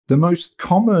The most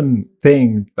common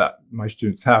thing that my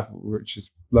students have, which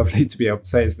is lovely to be able to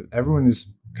say, is that everyone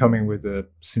is coming with a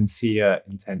sincere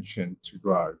intention to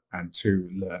grow and to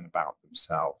learn about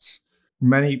themselves.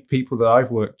 Many people that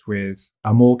I've worked with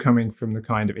are more coming from the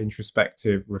kind of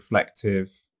introspective,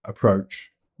 reflective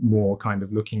approach, more kind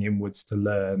of looking inwards to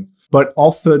learn, but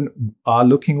often are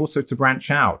looking also to branch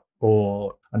out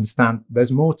or understand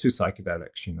there's more to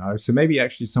psychedelics, So maybe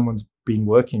actually someone's been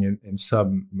working in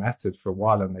some method for a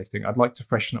while and they think, I'd like to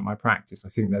freshen up my practice. I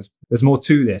think there's more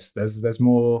to this. There's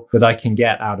more that I can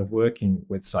get out of working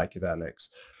with psychedelics.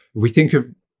 If we think of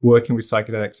working with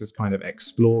psychedelics as kind of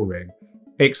exploring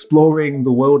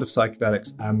the world of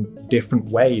psychedelics and different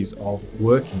ways of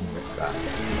working with that.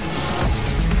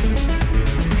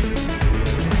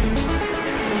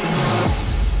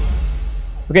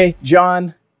 Okay,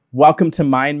 John, welcome to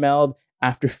Meld.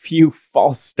 After a few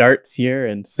false starts here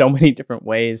in so many different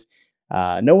ways.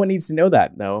 No one needs to know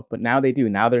that, though, but now they do.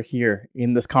 Now they're here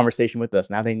in this conversation with us.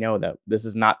 Now they know that this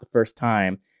is not the first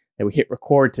time that we hit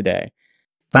record today.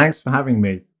 Thanks for having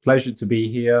me. Pleasure to be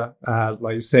here.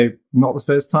 Like you say, not the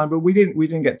first time, but we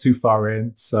didn't get too far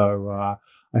in, so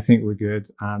I think we're good.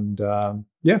 And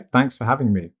thanks for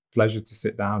having me. Pleasure to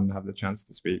sit down and have the chance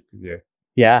to speak with you.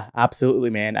 Yeah, absolutely,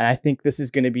 man. And I think this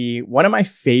is going to be one of my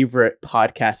favorite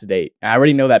podcasts to date. And I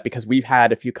already know that because we've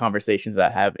had a few conversations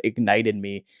that have ignited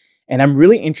me. And I'm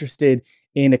really interested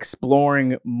in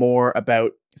exploring more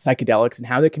about psychedelics and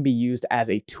how they can be used as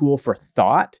a tool for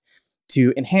thought,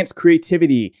 to enhance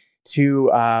creativity,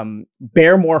 to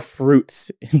bear more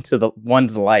fruits into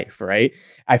one's life, right?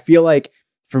 I feel like,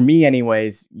 for me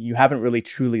anyways, you haven't really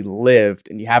truly lived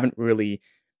and you haven't really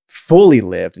fully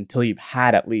lived until you've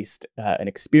had at least an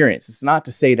experience. It's not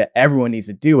to say that everyone needs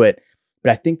to do it,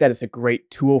 but I think that it's a great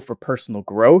tool for personal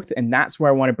growth. And that's where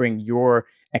I want to bring your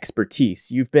expertise.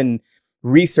 You've been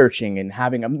researching and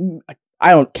having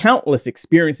countless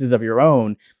experiences of your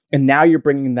own. And now you're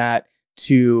bringing that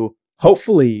to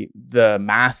hopefully the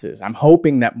masses. I'm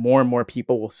hoping that more and more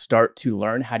people will start to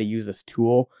learn how to use this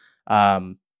tool a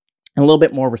little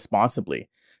bit more responsibly.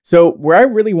 So where I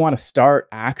really want to start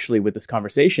actually with this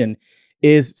conversation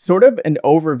is sort of an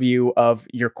overview of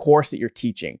your course that you're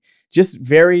teaching. Just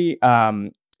very,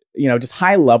 just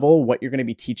high level, what you're going to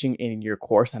be teaching in your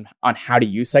course on how to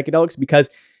use psychedelics, because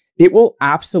it will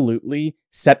absolutely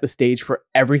set the stage for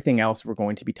everything else we're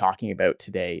going to be talking about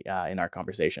today in our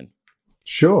conversation.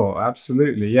 Sure,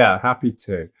 absolutely. Yeah, happy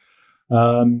to.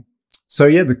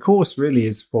 The course really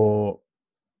is for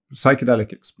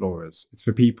psychedelic explorers. It's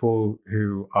for people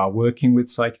who are working with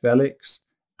psychedelics,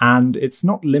 and it's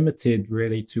not limited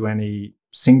really to any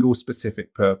single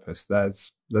specific purpose.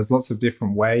 There's lots of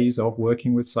different ways of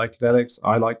working with psychedelics.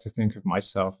 I like to think of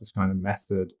myself as kind of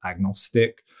method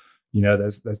agnostic.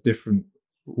 There's different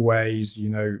ways.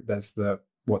 There's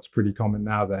what's pretty common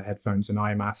now, the headphones and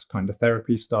eye mask kind of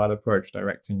therapy style approach,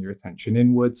 directing your attention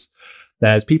inwards.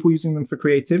 There's people using them for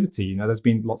creativity. There's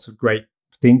been lots of great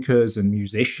thinkers and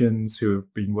musicians who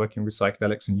have been working with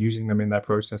psychedelics and using them in their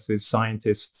processes,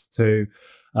 scientists too.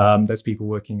 There's people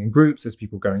working in groups, there's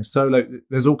people going solo.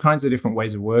 There's all kinds of different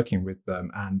ways of working with them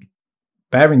and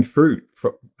bearing fruit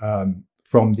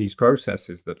from these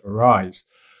processes that arise.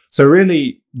 So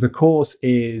really, the course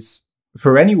is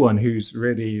for anyone who's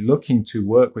really looking to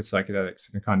work with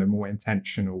psychedelics in a kind of more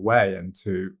intentional way and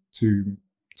to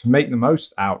make the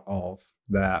most out of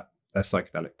their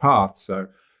psychedelic path. So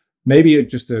maybe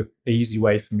just an easy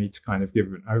way for me to kind of give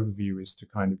an overview is to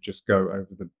kind of just go over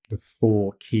the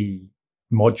four key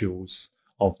modules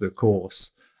of the course.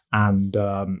 And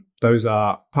those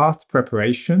are path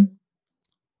preparation,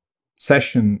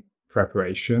 session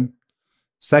preparation,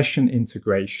 session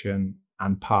integration,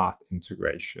 and path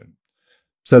integration.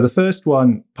 So the first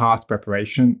one, path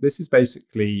preparation, this is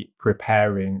basically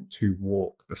preparing to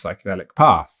walk the psychedelic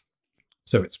path.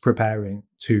 So it's preparing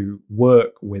to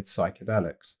work with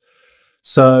psychedelics.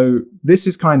 So this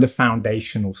is kind of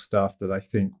foundational stuff that I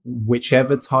think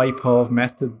whichever type of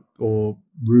method or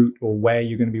route or way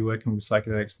you're going to be working with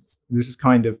psychedelics, this is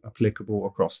kind of applicable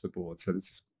across the board. So this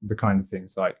is the kind of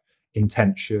things like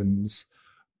intentions,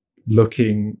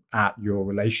 looking at your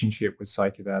relationship with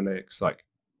psychedelics, like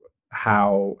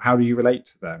how do you relate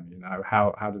to them?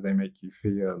 How do they make you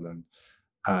feel, and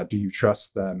do you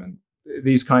trust them? And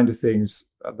these kind of things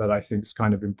that I think is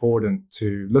kind of important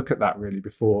to look at that really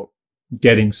before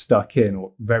getting stuck in,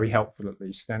 or very helpful at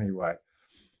least anyway.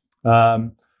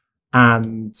 And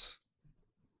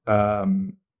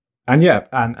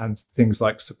things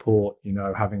like support,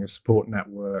 having a support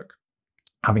network,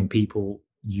 having people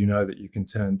that you can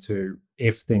turn to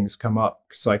if things come up.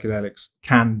 Psychedelics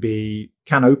can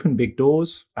open big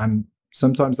doors, and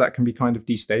sometimes that can be kind of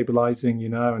destabilizing,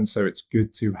 and so it's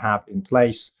good to have in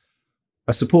place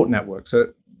a support network.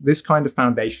 So this kind of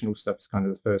foundational stuff is kind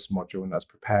of the first module, and that's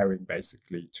preparing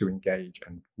basically to engage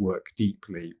and work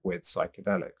deeply with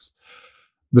psychedelics.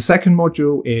 The second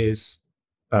module is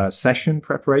session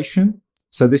preparation.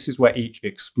 So this is where each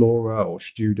explorer or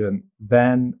student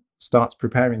then starts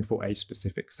preparing for a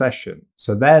specific session.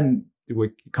 So then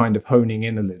we're kind of honing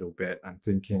in a little bit and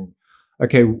thinking,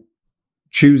 okay,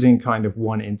 choosing kind of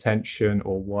one intention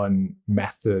or one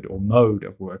method or mode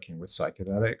of working with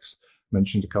psychedelics.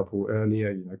 Mentioned a couple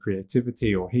earlier,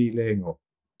 creativity or healing, or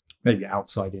maybe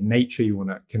outside in nature, you want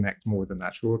to connect more with the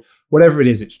natural world. Whatever it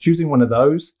is, it's choosing one of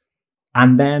those.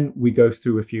 And then we go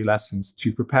through a few lessons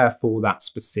to prepare for that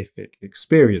specific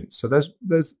experience. So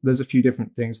there's a few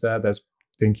different things there. There's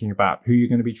thinking about who you're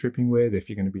going to be tripping with, if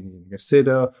you're going to be needing a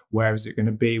sitter, where is it going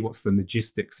to be, what's the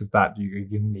logistics of that? You're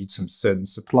going to need some certain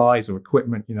supplies or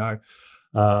equipment,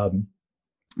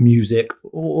 music,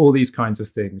 all these kinds of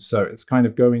things. So it's kind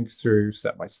of going through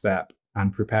step by step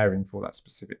and preparing for that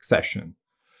specific session.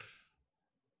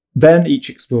 Then each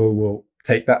explorer will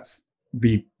take that,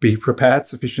 be prepared,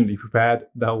 sufficiently prepared.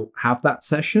 They'll have that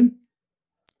session.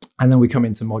 And then we come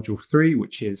into module 3,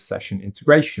 which is session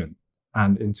integration.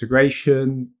 And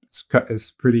integration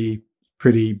is pretty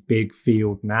big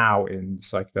field now in the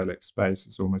psychedelic space.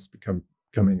 It's almost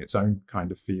becoming its own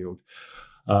kind of field.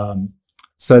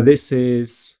 So this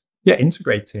is,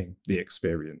 integrating the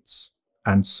experience.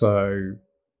 And so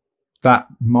that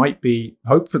might be,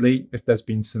 hopefully, if there's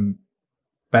been some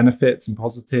benefits and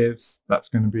positives, that's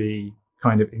going to be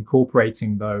kind of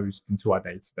incorporating those into our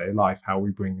day-to-day life, how we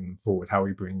bring them forward, how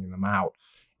we bring them out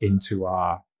into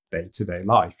our day-to-day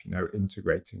life,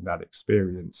 integrating that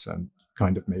experience and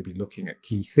kind of maybe looking at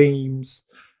key themes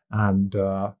and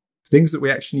things that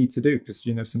we actually need to do, because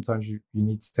sometimes you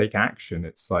need to take action.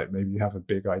 It's like maybe you have a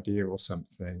big idea or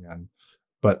something,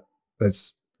 but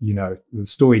there's the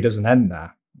story doesn't end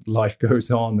there. Life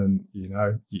goes on, and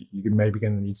you're maybe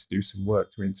going to need to do some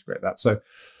work to integrate that. So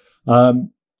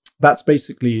that's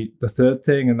basically the third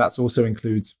thing, and that's also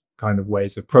includes kind of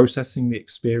ways of processing the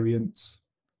experience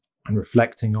and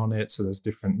reflecting on it. So there's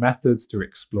different methods to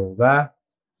explore there.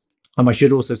 I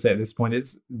should also say at this point,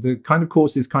 it's the kind of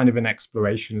course is kind of an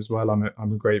exploration as well. I'm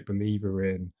a great believer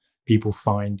in people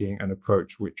finding an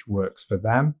approach which works for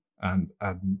them and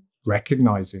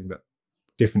recognizing that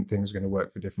different things are going to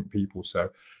work for different people. So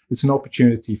it's an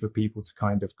opportunity for people to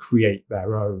kind of create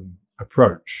their own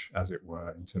approach, as it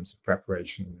were, in terms of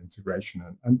preparation and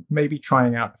integration, and maybe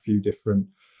trying out a few different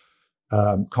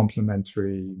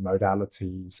complementary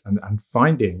modalities and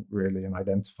finding really and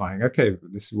identifying, okay,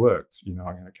 this worked, I'm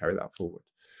going to carry that forward.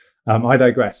 I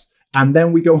digress. And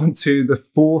then we go on to the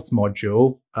fourth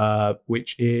module,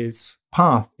 which is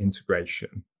path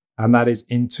integration. And that is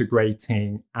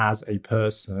integrating as a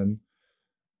person,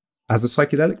 as a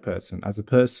psychedelic person, as a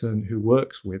person who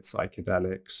works with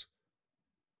psychedelics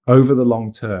over the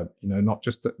long term, not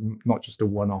just a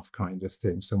one-off kind of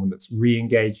thing, someone that's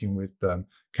re-engaging with them,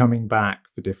 coming back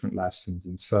for different lessons.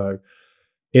 And so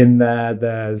in there,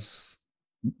 that's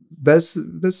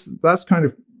kind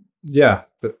of,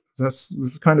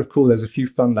 that's kind of cool. There's a few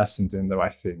fun lessons in there, I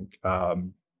think,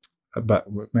 but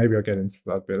maybe I'll get into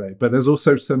that a bit later. But there's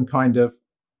also some kind of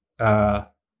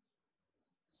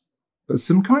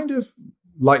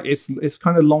like it's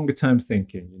kind of longer term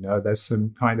thinking. There's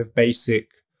some kind of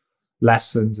basic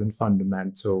lessons and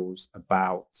fundamentals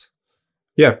about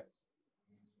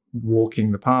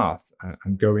walking the path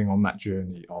and going on that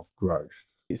journey of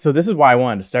growth. So this is why I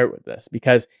wanted to start with this,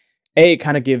 because it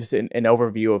kind of gives an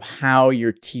overview of how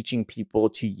you're teaching people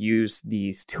to use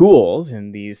these tools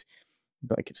and these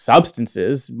like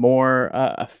substances more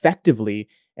effectively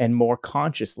and more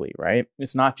consciously, right?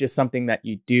 It's not just something that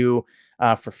you do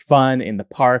for fun in the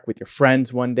park with your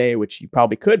friends one day, which you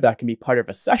probably could. That can be part of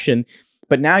a session.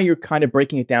 But now you're kind of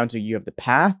breaking it down to you have the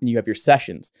path and you have your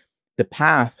sessions. The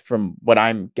path, from what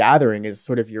I'm gathering, is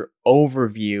sort of your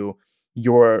overview,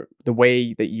 the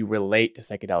way that you relate to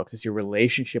psychedelics. It's your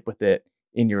relationship with it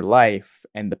in your life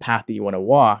and the path that you want to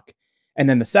walk. And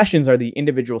then the sessions are the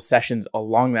individual sessions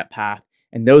along that path.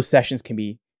 And those sessions can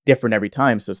be different every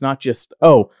time. So it's not just,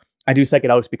 I do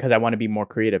psychedelics because I want to be more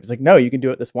creative. It's like, no, you can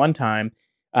do it this one time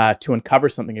to uncover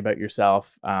something about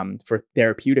yourself for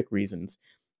therapeutic reasons.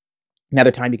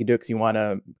 Another time you can do it because you want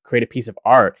to create a piece of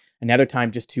art. Another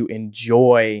time just to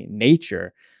enjoy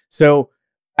nature. So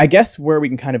I guess where we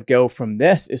can kind of go from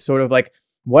this is sort of like,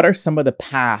 what are some of the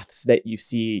paths that you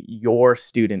see your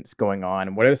students going on?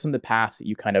 And what are some of the paths that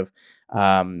you kind of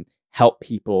help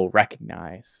people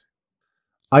recognize?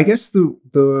 I guess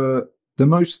the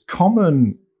most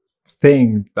common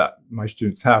thing that my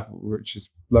students have, which is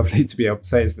lovely to be able to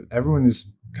say, is that everyone is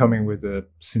coming with a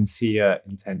sincere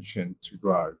intention to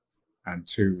grow and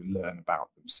to learn about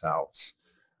themselves.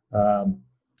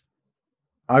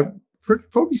 I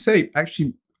probably say,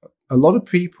 actually, a lot of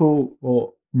people,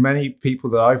 or many people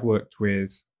that I've worked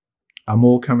with, are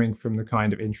more coming from the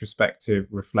kind of introspective,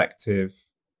 reflective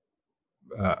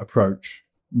approach,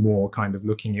 more kind of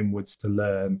looking inwards to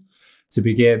learn, to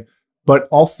begin, but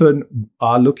often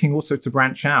are looking also to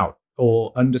branch out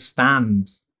or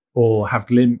understand or have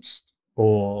glimpsed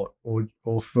or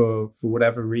for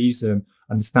whatever reason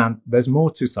understand there's more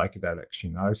to psychedelics,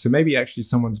 you know. So maybe actually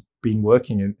someone's been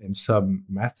working in some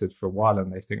method for a while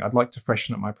and they think, I'd like to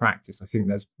freshen up my practice. I think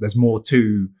there's more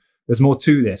to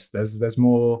this. There's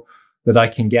more that I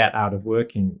can get out of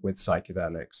working with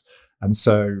psychedelics. And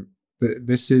so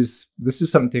this is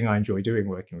something I enjoy doing,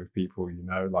 working with people, you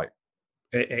know, like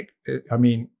I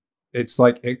mean, it's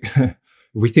like if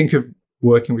we think of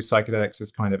working with psychedelics as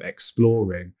kind of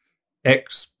exploring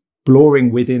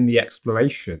within the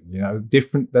exploration, you know,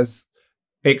 there's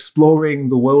exploring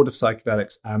the world of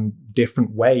psychedelics and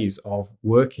different ways of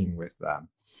working with them.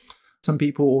 Some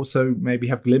people also maybe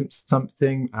have glimpsed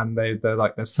something and they're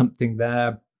like, there's something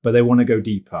there, but they want to go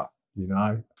deeper, you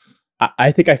know?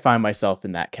 I think I find myself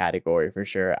in that category for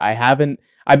sure. I've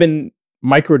been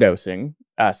microdosing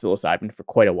psilocybin for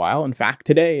quite a while. In fact,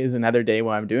 today is another day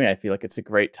when I'm doing it. I feel like it's a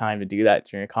great time to do that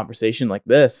during a conversation like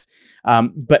this.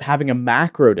 But having a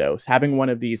macro dose, having one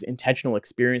of these intentional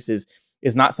experiences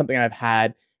is not something I've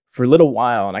had for a little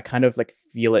while. And I kind of like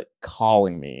feel it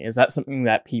calling me. Is that something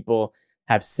that people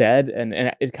have said? And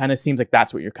it kind of seems like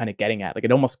that's what you're kind of getting at. Like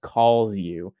it almost calls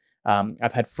you.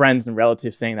 I've had friends and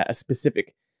relatives saying that a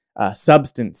specific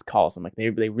substance calls them. Like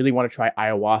they really want to try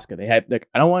ayahuasca. They had like,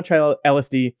 I don't want to try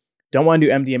LSD, don't want to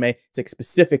do MDMA. It's like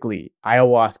specifically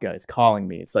ayahuasca is calling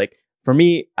me. It's like, for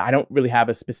me, I don't really have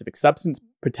a specific substance,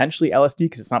 potentially LSD,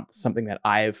 because it's not something that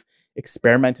I've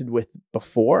experimented with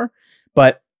before.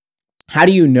 But how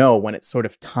do you know when it's sort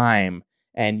of time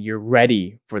and you're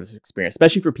ready for this experience,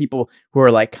 especially for people who are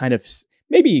like kind of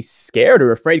maybe scared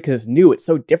or afraid because it's new, it's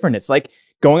so different. It's like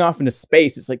going off into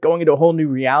space. It's like going into a whole new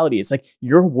reality. It's like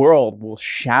your world will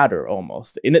shatter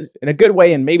almost in a good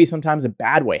way and maybe sometimes a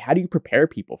bad way. How do you prepare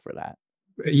people for that?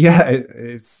 Yeah,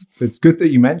 it's good that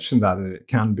you mentioned that it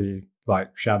can be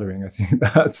like shattering. I think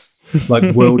that's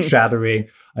like world shattering.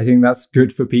 I think that's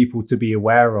good for people to be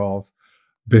aware of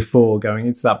before going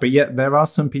into that. But yet there are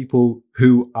some people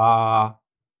who are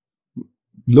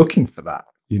looking for that.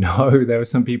 You know, there are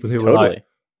some people who are like,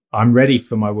 I'm ready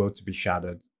for my world to be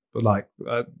shattered. But like,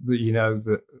 you know,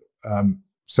 that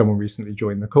someone recently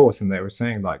joined the course and they were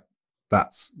saying like,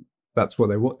 that's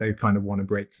what they kind of want to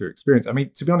break through experience. I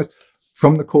mean, to be honest,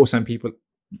 from the course and people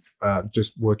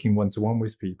just working one-to-one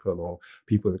with people or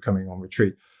people that are coming on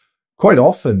retreat, quite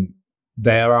often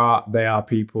they are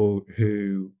people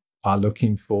who are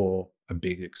looking for a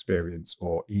big experience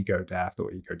or ego death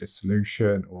or ego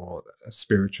dissolution or a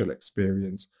spiritual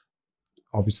experience.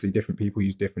 Obviously, different people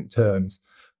use different terms,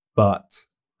 but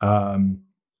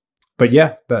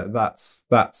yeah, that's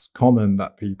common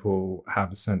that people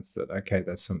have a sense that, okay,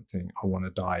 there's something I want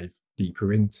to dive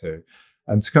deeper into.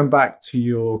 And to come back to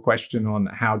your question on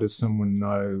how does someone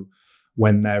know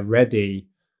when they're ready,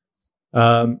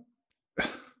 we're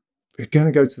going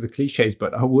to go to the cliches,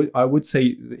 but I would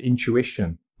say the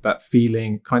intuition, that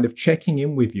feeling, kind of checking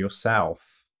in with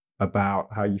yourself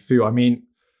about how you feel. I mean,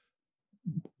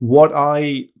 what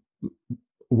I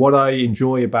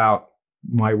enjoy about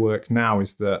my work now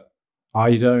is that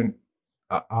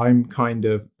I'm kind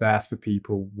of there for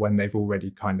people when they've already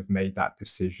kind of made that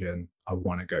decision. I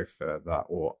want to go further,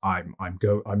 or I'm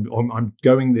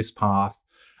going this path,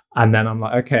 and then I'm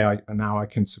like, okay, now I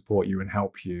can support you and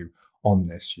help you on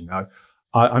this. You know,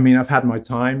 I mean, I've had my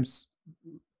times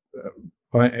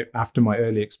after my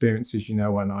early experiences. You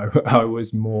know, when I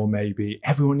was more maybe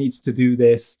everyone needs to do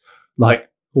this, like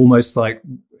almost like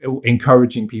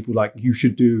encouraging people like you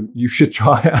should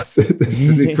try us. This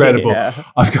is incredible. Yeah.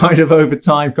 I've kind of over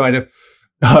time kind of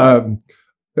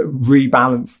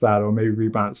rebalance that, or maybe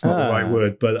rebalance not the right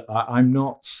word, but I'm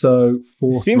not so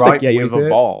forthright. Seems like you've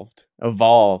evolved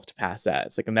past that.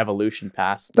 It's like an evolution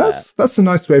past that. That's a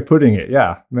nice way of putting it.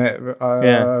 Yeah,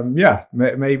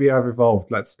 maybe I've evolved.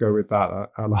 Let's go with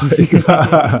that. I like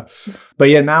that. But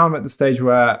yeah, now I'm at the stage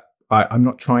where I'm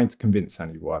not trying to convince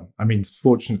anyone. I mean,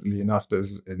 fortunately enough,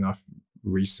 there's enough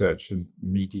research and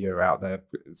media out there.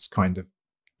 It's kind of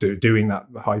doing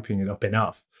that, hyping it up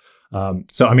enough.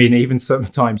 So, I mean, even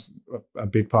sometimes a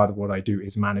big part of what I do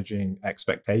is managing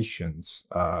expectations,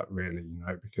 really, you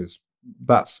know, because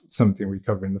that's something we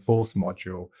cover in the fourth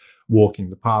module, walking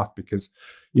the path, because,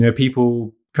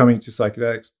 people coming to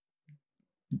psychedelics,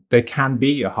 there can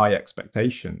be a high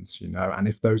expectations, and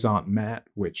if those aren't met,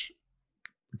 which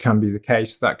can be the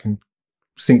case, that can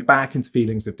sink back into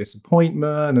feelings of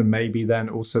disappointment, and maybe then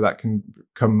also that can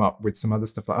come up with some other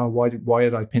stuff like, oh, why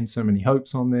did I pin so many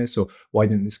hopes on this, or why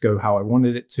didn't this go how I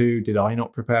wanted it to? Did I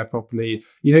not prepare properly?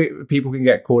 People can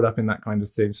get caught up in that kind of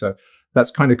thing. So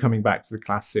that's kind of coming back to the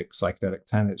classic psychedelic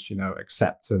tenets,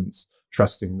 acceptance,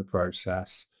 trusting the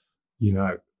process,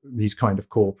 these kind of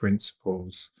core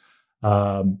principles.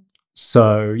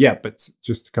 So yeah, but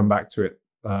just to come back to it,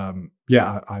 I'm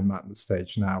at the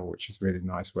stage now, which is really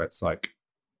nice, where it's like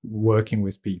working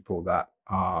with people that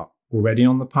are already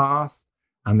on the path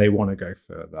and they want to go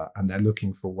further, and they're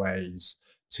looking for ways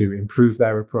to improve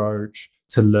their approach,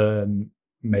 to learn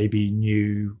maybe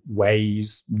new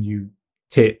ways, new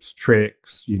tips,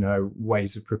 tricks,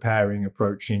 ways of preparing,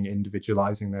 approaching,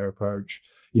 individualizing their approach,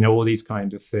 all these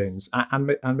kind of things,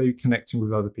 and maybe connecting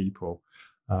with other people.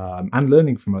 And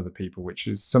learning from other people, which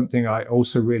is something I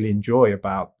also really enjoy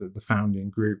about the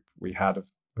founding group we had of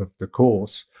the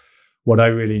course. What I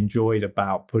really enjoyed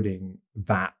about putting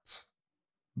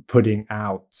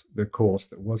out the course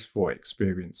that was for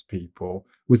experienced people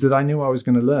was that I knew I was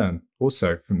going to learn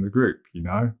also from the group.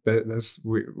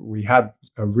 We had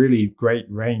a really great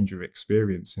range of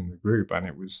experience in the group, and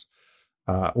it was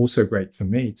also great for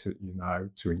me to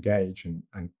engage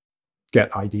and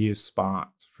get ideas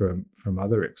sparked from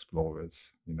other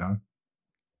explorers.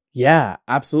 Yeah,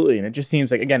 absolutely. And it just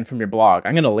seems like, again, from your blog,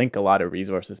 I'm going to link a lot of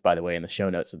resources, by the way, in the show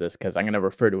notes of this, because I'm going to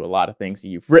refer to a lot of things that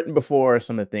you've written before,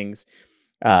 some of the things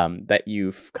that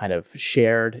you've kind of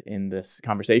shared in this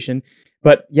conversation.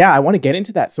 But yeah, I want to get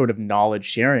into that sort of knowledge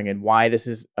sharing and why this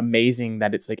is amazing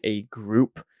that it's like a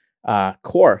group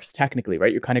course, technically,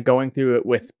 right? You're kind of going through it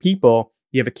with people,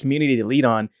 you have a community to lead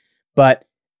on, but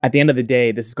at the end of the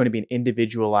day, this is going to be an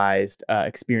individualized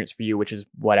experience for you, which is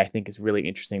what I think is really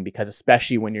interesting, because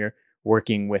especially when you're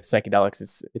working with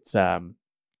psychedelics, it's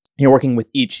you're working with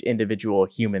each individual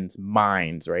human's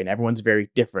minds, right? And everyone's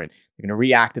very different. They're going to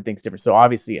react to things different. So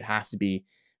obviously it has to be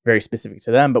very specific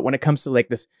to them. But when it comes to like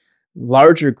this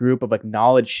larger group of like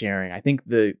knowledge sharing, I think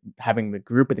having the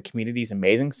group of the community is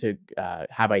amazing to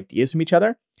have ideas from each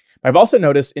other. But I've also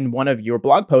noticed in one of your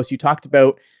blog posts, you talked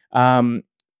about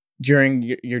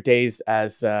during your days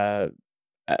as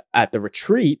at the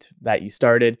retreat that you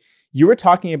started, you were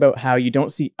talking about how you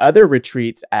don't see other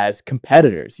retreats as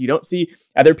competitors. You don't see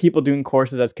other people doing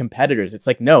courses as competitors. It's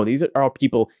like, no, these are all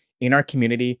people in our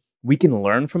community. We can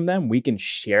learn from them. We can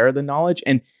share the knowledge.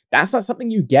 And that's not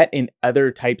something you get in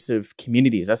other types of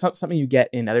communities. That's not something you get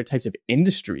in other types of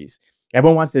industries.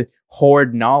 Everyone wants to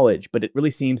hoard knowledge, but it really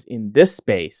seems in this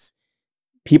space,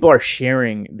 people are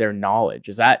sharing their knowledge.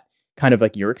 Is that kind of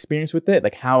like your experience with it?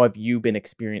 Like, how have you been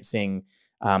experiencing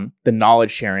the knowledge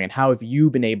sharing, and how have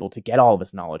you been able to get all of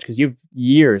this knowledge? Because you have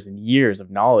years and years of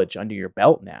knowledge under your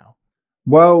belt now.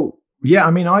 Well, yeah,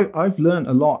 I mean, I've learned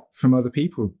a lot from other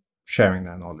people sharing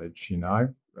their knowledge,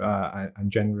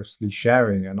 and generously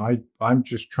sharing, and I'm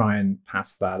just trying to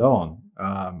pass that on.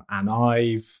 And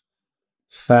I've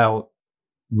felt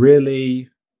really,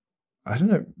 I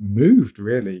don't know, moved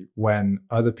really when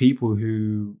other people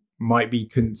who might be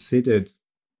considered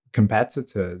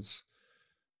competitors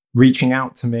reaching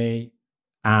out to me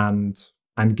and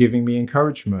giving me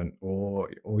encouragement or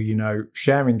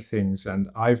sharing things. And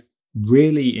I've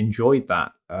really enjoyed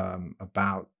that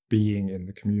about being in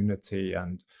the community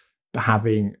and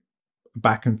having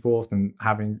back and forth and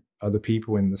having other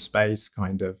people in the space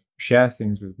kind of share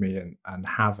things with me and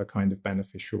have a kind of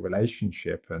beneficial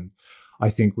relationship. And I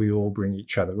think we all bring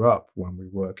each other up when we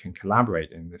work and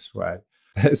collaborate in this way.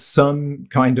 There's some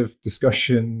kind of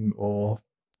discussion or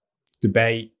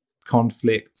debate,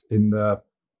 conflict in the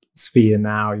sphere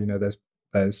now.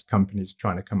 There's companies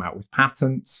trying to come out with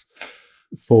patents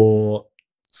for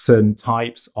certain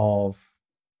types of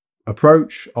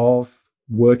approach of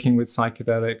working with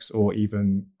psychedelics, or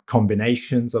even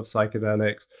combinations of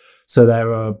psychedelics. So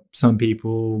there are some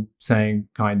people saying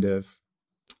kind of,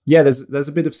 yeah, there's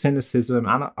a bit of cynicism,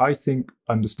 and I think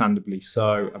understandably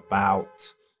so, about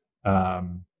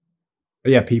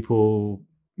people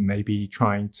maybe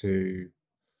trying to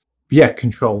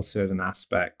control certain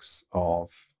aspects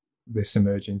of this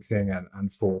emerging thing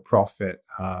and for profit.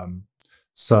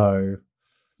 So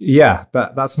yeah,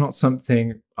 that's not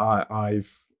something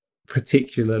I've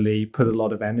particularly put a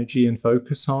lot of energy and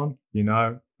focus on.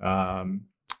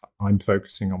 I'm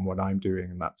focusing on what I'm doing,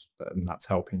 and that's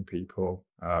helping people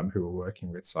who are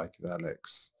working with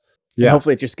psychedelics. And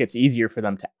hopefully it just gets easier for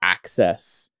them to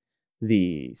access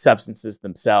the substances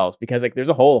themselves, because like there's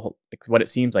a whole, like what it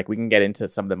seems like, we can get into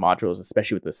some of the modules,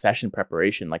 especially with the session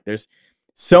preparation. Like there's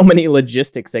so many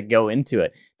logistics that go into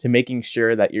it to making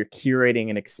sure that you're curating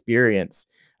an experience.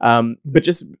 But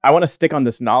just, I want to stick on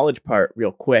this knowledge part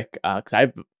real quick, because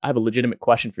I have a legitimate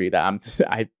question for you that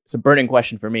it's a burning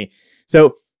question for me.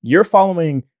 So you're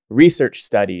following research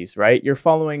studies, right? You're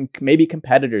following maybe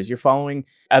competitors, you're following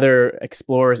other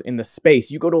explorers in the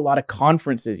space. You go to a lot of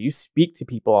conferences, you speak to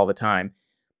people all the time.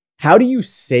 How do you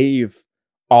save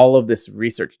all of this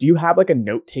research? Do you have like a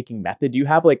note-taking method? Do you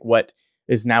have like what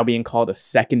is now being called a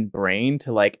second brain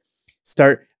to like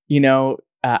start,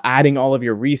 adding all of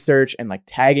your research and like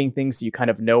tagging things so you kind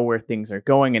of know where things are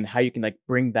going and how you can like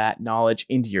bring that knowledge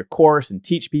into your course and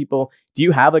teach people? Do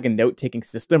you have like a note-taking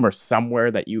system or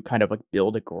somewhere that you kind of like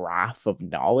build a graph of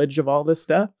knowledge of all this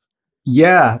stuff?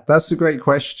 Yeah, that's a great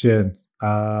question.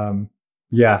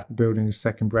 Building a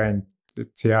second brain.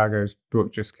 Tiago's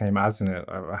book just came out, hasn't it?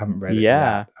 I haven't read it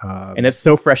yet. And it's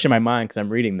so fresh in my mind because I'm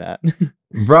reading that.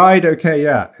 Right. Okay.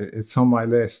 Yeah. It's on my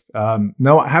list.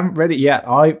 No, I haven't read it yet.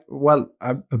 I'm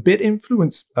a bit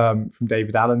influenced from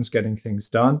David Allen's Getting Things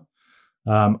Done.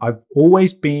 I've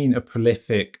always been a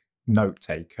prolific note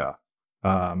taker.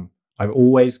 I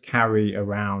always carry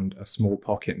around a small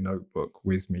pocket notebook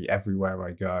with me everywhere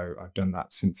I go. I've done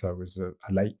that since I was a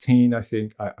late teen. I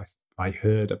think I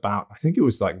heard about, I think it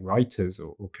was like writers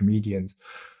or comedians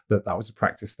that was a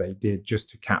practice they did just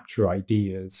to capture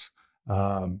ideas.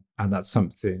 And that's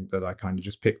something that I kind of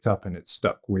just picked up and it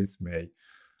stuck with me.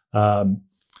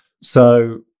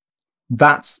 So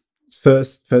that's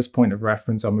first point of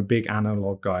reference. I'm a big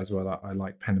analog guy as well. I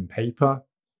like pen and paper.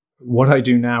 What I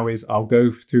do now is I'll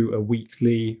go through a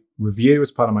weekly review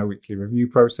as part of my weekly review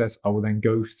process. I will then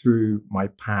go through my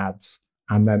pads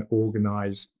and then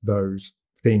organize those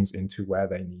things into where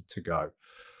they need to go.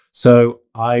 So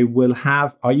I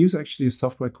use actually a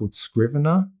software called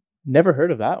Scrivener. Never heard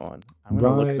of that one. I'm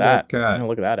going to look that. Okay. I'm going to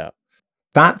look that up.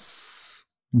 That's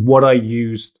what I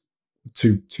used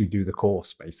to do the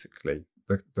course, basically,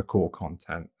 the core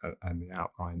content and the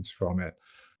outlines from it.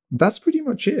 That's pretty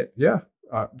much it. Yeah.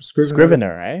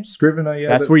 Scrivener, right? Scrivener, yeah.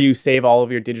 That's where you save all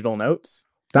of your digital notes?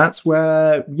 That's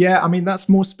where, yeah, I mean, that's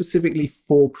more specifically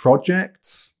for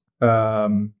projects.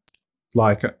 I'm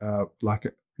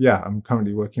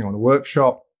currently working on a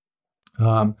workshop,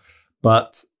 and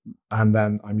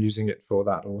then I'm using it for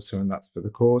that also, and that's for the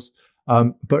course.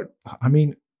 But I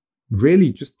mean,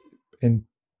 really just in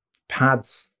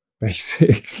pads,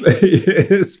 basically.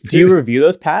 Do you review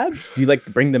those pads? Do you like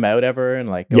bring them out ever and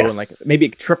like go and like maybe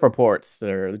trip reports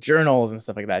or journals and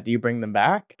stuff like that? Do you bring them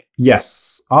back?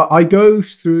 Yes, I go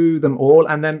through them all,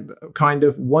 and then kind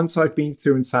of once I've been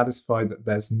through and satisfied that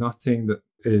there's nothing that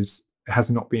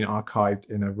has not been archived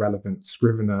in a relevant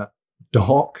Scrivener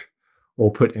doc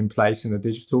or put in place in a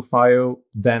digital file,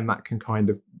 then that can kind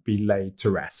of be laid to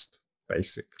rest,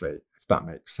 basically, if that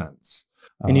makes sense.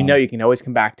 And you can always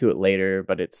come back to it later,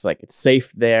 but it's like it's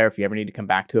safe there if you ever need to come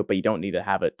back to it, but you don't need to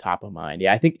have it top of mind.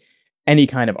 Yeah, I think any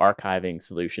kind of archiving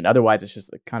solution. Otherwise, it's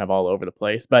just like kind of all over the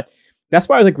place. But that's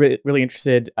why I was like really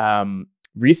interested.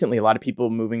 Recently, a lot of people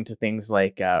moving to things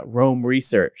like Roam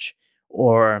Research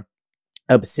or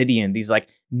Obsidian, these like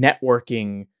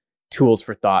networking tools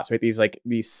for thoughts, right?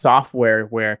 These software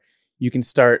where you can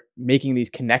start making these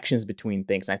connections between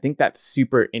things. And I think that's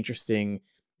super interesting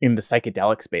in the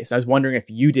psychedelic space. I was wondering if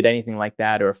you did anything like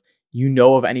that, or if you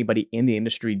know of anybody in the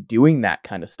industry doing that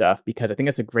kind of stuff, because I think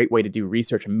it's a great way to do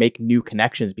research and make new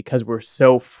connections because we're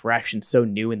so fresh and so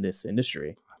new in this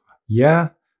industry. Yeah,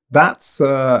 that's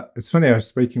it's funny. I was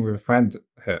speaking with a friend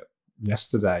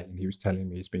yesterday, and he was telling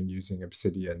me he's been using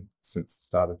Obsidian since the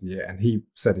start of the year, and he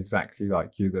said exactly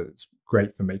like you that it's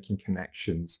great for making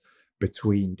connections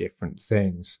between different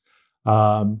things.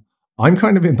 I'm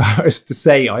kind of embarrassed to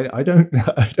say I don't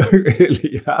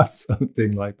really have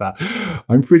something like that.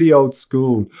 I'm pretty old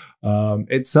school.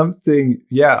 It's something,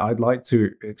 I'd like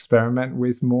to experiment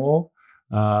with more.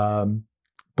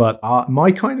 But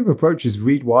my kind of approach is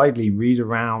read widely, read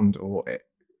around, or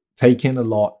take in a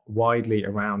lot, widely,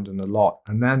 around, and a lot.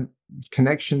 And then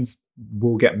connections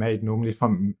will get made normally if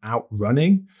I'm out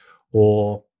running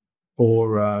or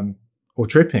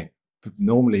tripping.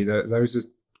 Normally, those are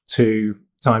two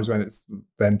times when it's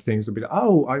then things will be like,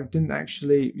 oh, I didn't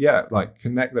actually like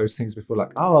connect those things before,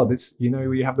 like, oh, this,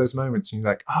 you have those moments and you're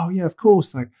like, oh yeah, of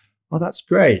course, like, oh, that's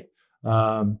great.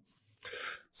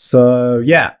 So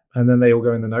yeah, and then they all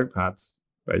go in the notepads,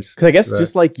 basically. Because I guess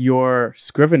just like your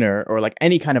Scrivener or like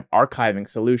any kind of archiving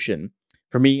solution,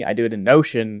 for me, I do it in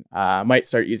Notion. I might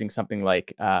start using something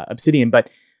like Obsidian, but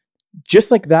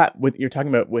just like that, you're talking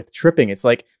about with tripping, it's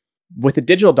like with a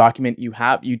digital document, you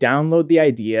download the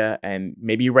idea and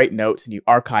maybe you write notes and you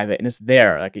archive it and it's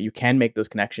there. Like you can make those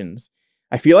connections.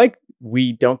 I feel like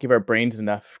we don't give our brains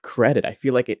enough credit. I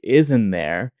feel like it is in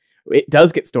there. It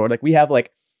does get stored. Like we have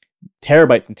like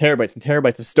terabytes and terabytes and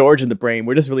terabytes of storage in the brain.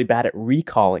 We're just really bad at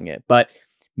recalling it. But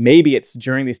maybe it's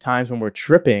during these times when we're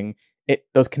tripping,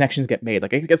 those connections get made.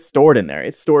 Like it gets stored in there.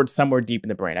 It's stored somewhere deep in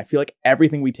the brain. I feel like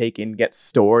everything we take in gets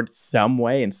stored some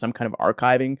way in some kind of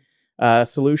archiving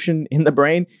solution in the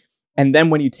brain. And then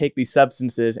when you take these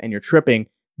substances and you're tripping,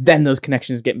 then those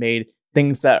connections get made.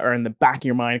 Things that are in the back of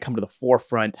your mind come to the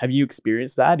forefront. Have you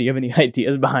experienced that? Do you have any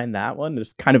ideas behind that one?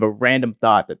 It's kind of a random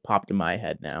thought that popped in my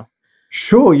head now.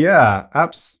 Sure. Yeah,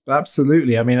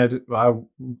 absolutely. I mean,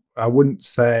 I wouldn't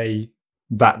say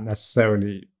that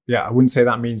necessarily. Yeah, I wouldn't say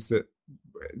that means that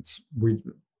we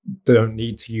don't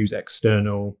need to use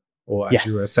external, or as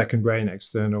you were, second brain,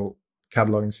 external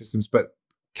cataloging systems, but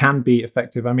can be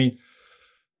effective. I mean,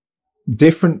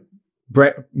 different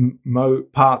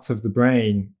parts of the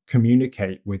brain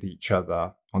communicate with each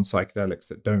other on psychedelics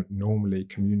that don't normally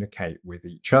communicate with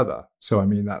each other. So, I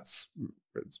mean, it's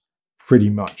pretty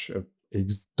much a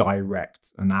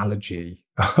direct analogy.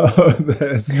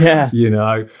 You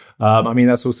know, I mean,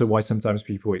 that's also why sometimes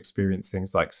people experience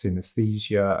things like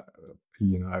synesthesia,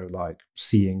 you know, like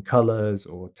seeing colors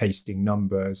or tasting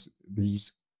numbers.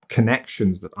 These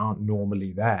connections that aren't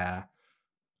normally there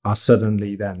are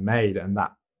suddenly then made, and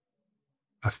that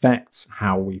affects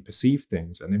how we perceive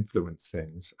things and influence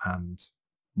things and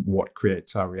what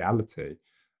creates our reality.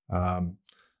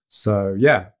 So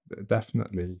yeah,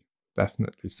 definitely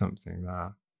something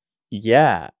there.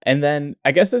 Yeah. And then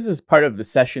I guess this is part of the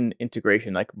session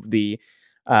integration, like the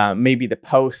maybe the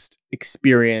post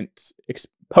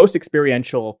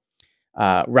experiential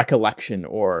recollection,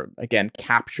 or again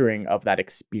capturing of that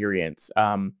experience.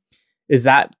 Is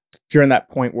that during that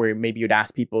point where maybe you'd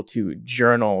ask people to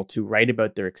journal, to write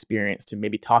about their experience, to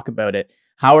maybe talk about it?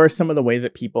 How are some of the ways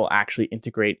that people actually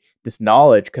integrate this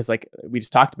knowledge? Because like we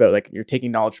just talked about, like you're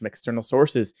taking knowledge from external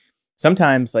sources.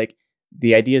 Sometimes like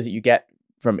the ideas that you get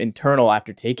from internal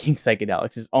after taking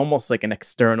psychedelics is almost like an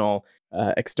external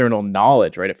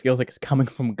knowledge, right? It feels like it's coming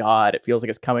from God. It feels like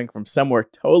it's coming from somewhere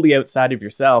totally outside of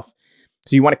yourself.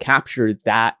 So you want to capture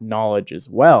that knowledge as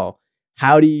well.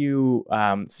 How do you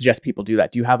suggest people do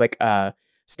that? Do you have like a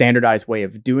standardized way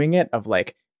of doing it, of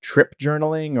like trip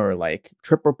journaling or like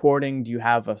trip reporting? Do you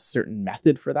have a certain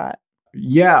method for that?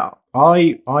 Yeah,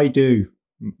 I do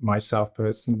myself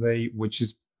personally, which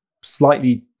is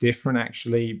slightly different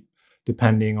actually,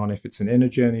 depending on if it's an inner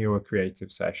journey or a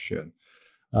creative session.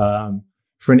 For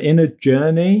an inner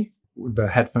journey, the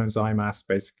headphones eye mask,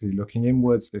 basically looking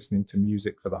inwards, listening to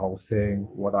music for the whole thing,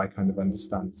 what I kind of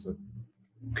understand as a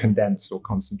condensed or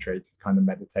concentrated kind of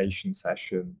meditation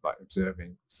session, like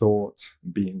observing thoughts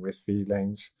and being with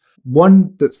feelings.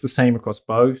 One that's the same across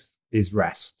both is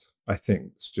rest. I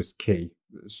think it's just key.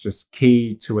 It's just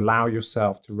key to allow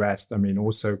yourself to rest. I mean,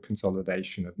 also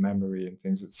consolidation of memory and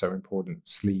things that's so important,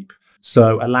 sleep.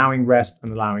 So allowing rest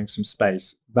and allowing some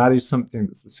space, that is something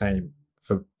that's the same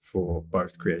for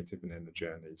both creative and inner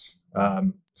journeys.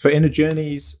 For inner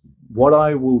journeys, what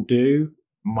I will do,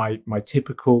 my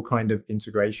typical kind of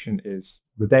integration is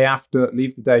the day after,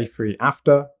 leave the day free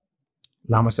after,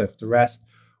 allow myself to rest.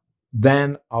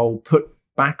 Then I'll put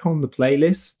back on the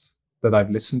playlist that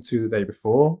I've listened to the day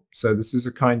before. So this is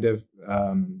a kind of,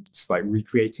 it's like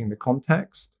recreating the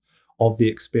context of the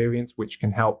experience, which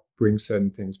can help bring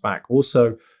certain things back.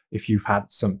 Also, if you've had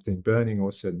something burning or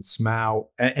a certain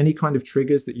smell, any kind of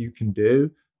triggers that you can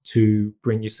do to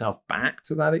bring yourself back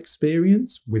to that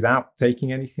experience without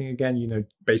taking anything again, you know,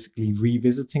 basically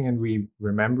revisiting and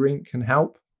remembering can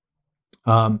help.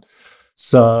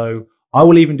 So I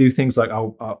will even do things like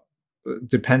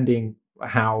depending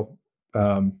how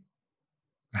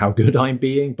good I'm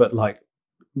being, but like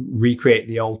recreate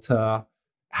the altar,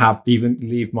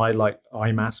 leave my like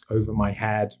eye mask over my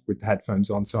head with the headphones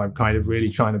on. So I'm kind of really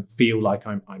trying to feel like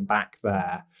I'm back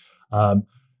there.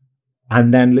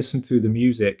 And then listen through the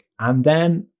music, and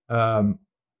then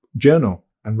journal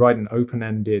and write an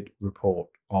open-ended report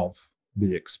of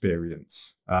the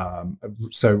experience.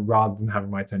 So rather than having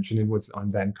my attention inwards, I'm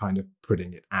then kind of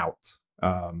putting it out.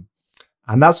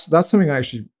 And that's something I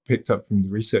actually picked up from the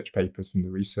research papers, from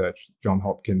the research, John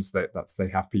Hopkins, they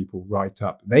have people write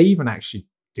up. They even actually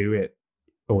do it,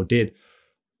 or did,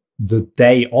 the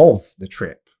day of the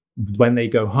trip. When they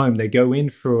go home, they go in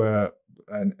for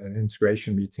an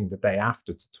integration meeting the day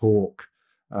after to talk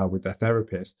with their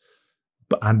therapist,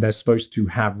 and they're supposed to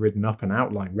have written up an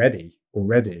outline ready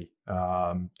already.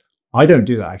 I don't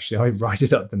do that actually. I write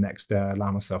it up the next day. I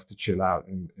allow myself to chill out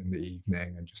in the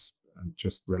evening and just and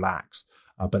just relax.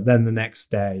 But then the next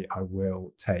day I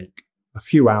will take a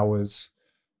few hours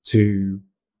to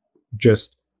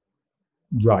just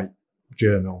write,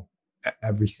 journal,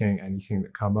 anything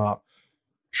that come up,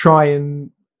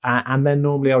 and then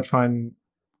normally I'll try and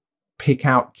pick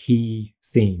out key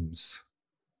themes.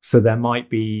 So there might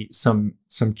be some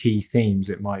key themes.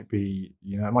 It might be,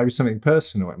 it might be something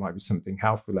personal. It might be something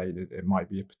health related. It might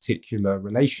be a particular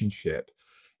relationship.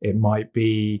 It might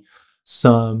be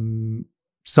something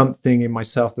in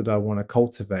myself that I want to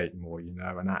cultivate more,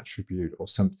 an attribute or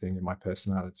something in my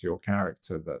personality or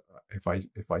character that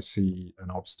if I see an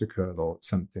obstacle or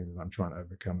something that I'm trying to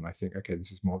overcome and I think, okay,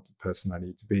 this is more the person I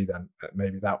need to be, then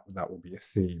maybe that will be a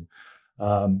theme.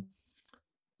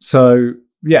 So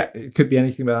yeah, it could be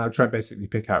anything, but I'll try and basically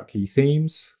pick out key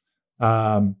themes.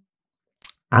 And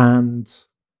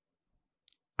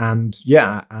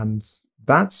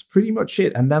that's pretty much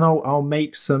it. And then I'll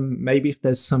make maybe if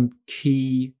there's some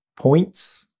key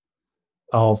points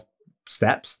of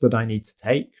steps that I need to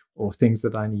take or things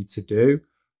that I need to do,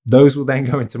 those will then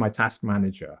go into my task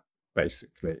manager,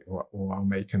 basically, or I'll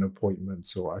make an appointment,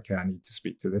 or okay, I need to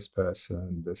speak to this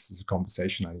person, this is a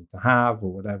conversation I need to have,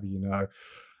 or whatever,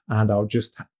 and I'll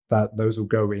just those will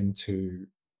go into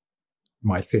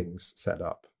my things set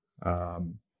up.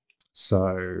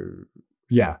 So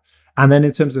yeah. And then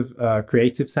in terms of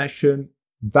creative session,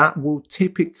 that will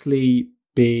typically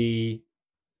be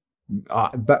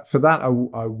I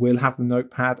will have the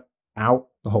notepad out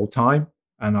the whole time,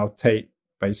 and I'll take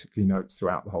basically notes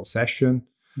throughout the whole session.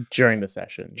 During the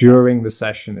session. During the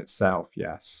session itself,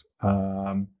 yes.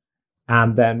 And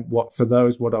then what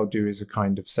I'll do is a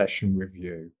kind of session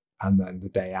review. And then the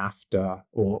day after,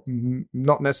 or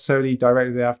not necessarily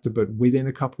directly the day after, but within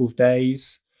a couple of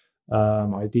days,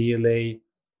 ideally,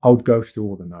 I would go through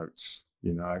all the notes,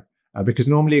 because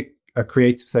normally a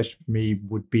creative session for me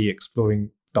would be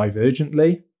exploring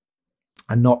divergently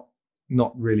and not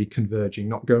really converging,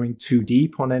 not going too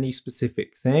deep on any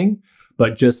specific thing,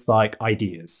 but just like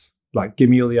ideas. Like, give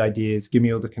me all the ideas, give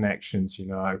me all the connections,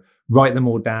 write them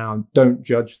all down. Don't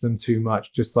judge them too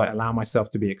much. Just like allow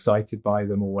myself to be excited by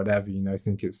them or whatever,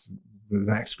 think it's the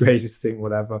next greatest thing,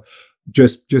 whatever.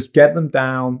 Just get them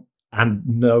down and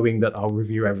knowing that I'll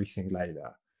review everything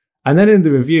later. And then in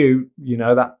the review,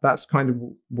 that's kind of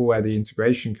where the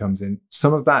integration comes in.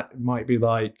 Some of that might be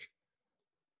like,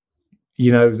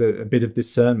 a bit of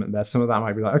discernment there. Some of that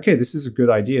might be like, okay, this is a good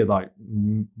idea. Like,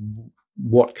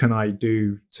 what can I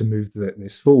do to move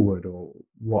this forward? Or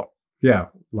what are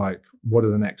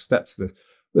the next steps for this?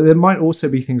 But there might also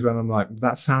be things where I'm like,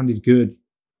 that sounded good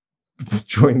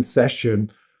during the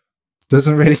session,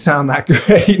 doesn't really sound that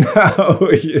great now,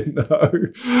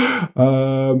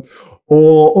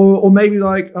 or maybe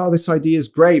like, oh, this idea is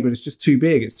great, but it's just too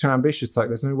big, it's too ambitious, like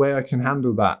there's no way I can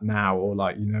handle that now, or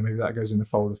like, maybe that goes in the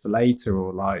folder for later,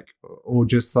 or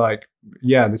just like,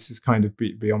 yeah, this is kind of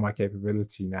beyond my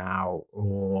capability now,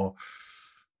 or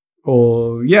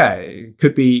yeah, it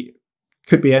could be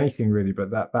anything really, but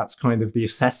that's kind of the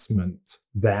assessment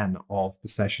then of the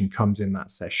session comes in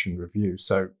that session review.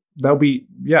 So there'll be,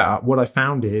 what I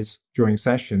found is during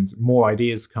sessions, more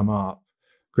ideas come up,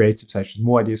 creative sessions,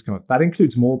 more ideas come up. That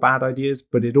includes more bad ideas,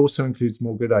 but it also includes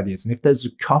more good ideas. And if there's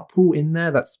a couple in there,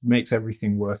 that makes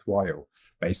everything worthwhile,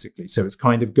 basically. So it's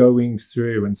kind of going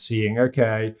through and seeing,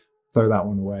 okay, throw that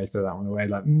one away,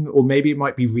 like, or maybe it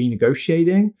might be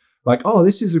renegotiating, like, oh,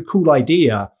 this is a cool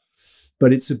idea,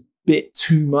 but it's a bit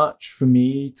too much for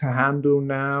me to handle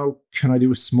now. Can I do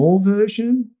a small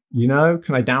version? Can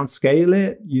I downscale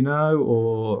it?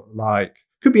 Or like,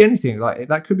 could be anything. Like,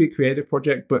 that could be a creative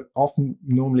project, but often,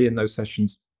 normally in those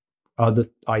sessions, other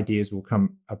ideas will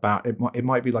come about. It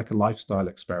might be like a lifestyle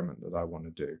experiment that I want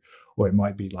to do, or it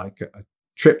might be like a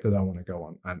trip that I want to go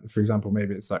on. And for example,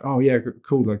 maybe it's like, oh yeah,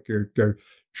 cool, like go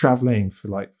traveling for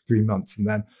like 3 months,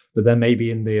 but then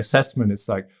maybe in the assessment, it's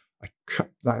like,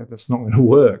 that's not going to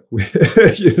work with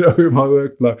my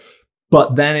workflow.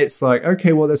 But then it's like,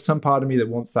 okay, well, there's some part of me that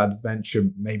wants that adventure.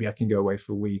 Maybe I can go away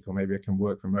for a week, or maybe I can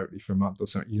work remotely for a month or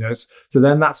something, So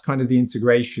then that's kind of the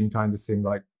integration kind of thing,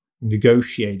 like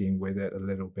negotiating with it a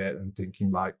little bit and thinking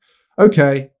like,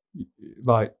 okay,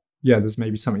 like, yeah, there's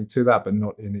maybe something to that, but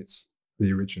not in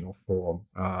the original form.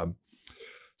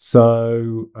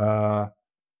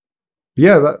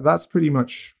 Yeah, that's pretty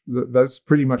much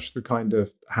the kind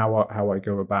of how I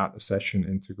go about a session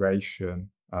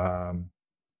integration.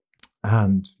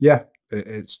 And yeah,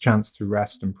 it's chance to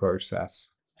rest and process.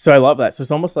 So I love that. So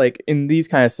it's almost like in these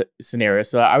kind of scenarios.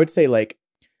 So I would say, like,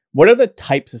 what are the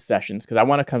types of sessions? Because I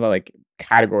want to kind of like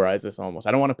categorize this almost.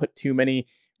 I don't want to put too many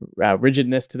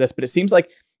rigidness to this, but it seems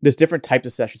like there's different types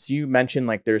of sessions. So you mentioned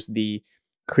like there's the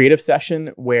creative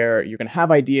session where you're going to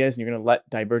have ideas and you're going to let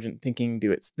divergent thinking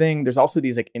do its thing. There's also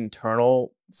these like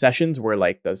internal sessions where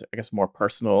like there's, I guess, more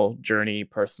personal journey,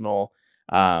 personal,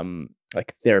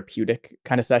 like therapeutic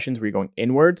kind of sessions where you're going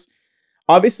inwards.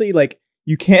 Obviously, like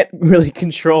you can't really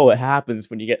control what happens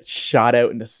when you get shot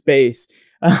out into space.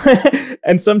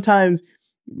 And sometimes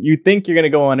you think you're going to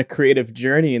go on a creative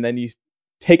journey and then you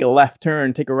take a left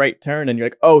turn, take a right turn, and you're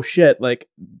like, oh shit, like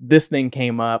this thing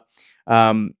came up.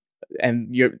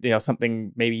 And you're, you know,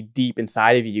 something maybe deep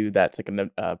inside of you that's like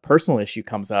a personal issue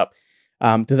comes up.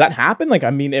 Does that happen? Like,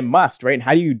 I mean, it must, right? And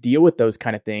how do you deal with those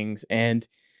kind of things? And,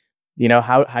 you know,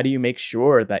 how do you make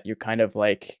sure that you're kind of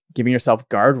like giving yourself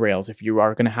guardrails if you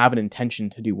are going to have an intention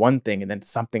to do one thing and then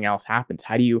something else happens?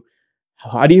 How do you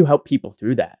help people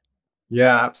through that?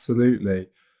 Yeah, absolutely.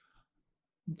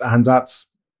 And that's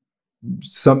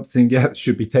something, yeah, that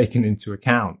should be taken into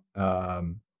account.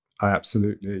 I'm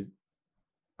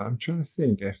trying to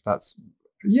think if that's,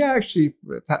 yeah, actually,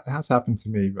 that has happened to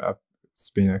me. But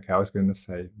it's been okay. I was going to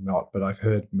say not, but I've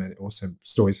heard many also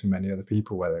stories from many other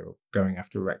people where they were going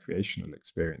after a recreational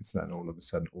experience, and then all of a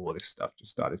sudden, all this stuff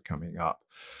just started coming up.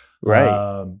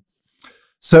 Right.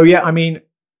 So yeah, I mean,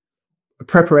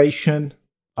 preparation.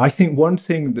 I think one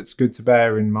thing that's good to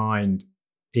bear in mind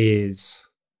is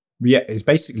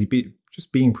basically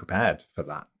just being prepared for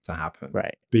that to happen.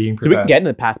 Right. Being prepared. So we can get into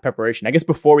the path preparation. I guess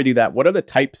before we do that, what are the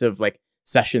types of like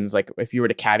sessions? Like if you were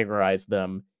to categorize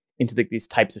them into these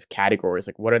types of categories,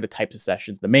 like what are the types of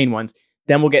sessions, the main ones?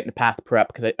 Then we'll get into path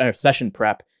prep session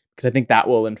prep, because I think that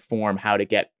will inform how to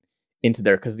get into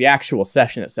there. Because the actual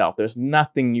session itself, there's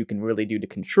nothing you can really do to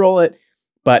control it,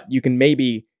 but you can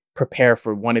maybe prepare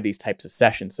for one of these types of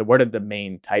sessions. So what are the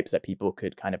main types that people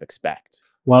could kind of expect?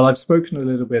 Well, I've spoken a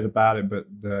little bit about it, but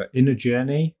the inner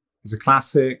journey is a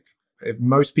classic.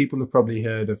 Most people have probably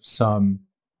heard of some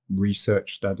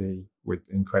research study with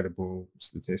incredible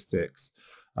statistics,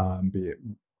 be it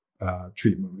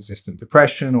treatment-resistant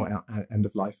depression or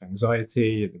end-of-life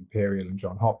anxiety at Imperial and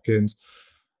John Hopkins.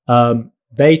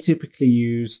 They typically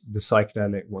use the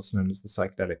psychedelic, what's known as the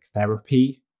psychedelic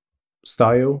therapy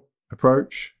style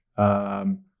approach.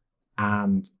 And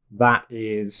that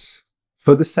is,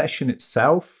 for the session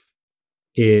itself,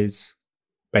 is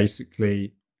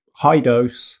basically high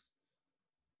dose,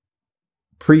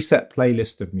 preset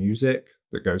playlist of music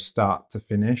that goes start to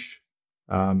finish,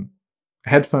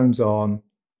 headphones on,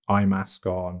 eye mask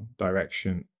on,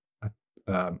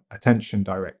 attention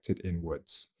directed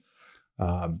inwards.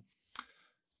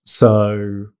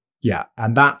 So yeah,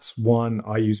 and that's one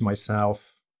I use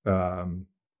myself.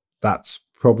 That's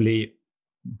probably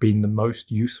been the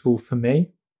most useful for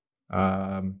me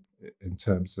in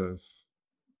terms of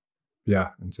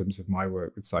my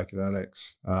work with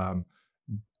psychedelics.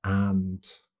 And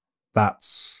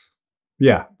that's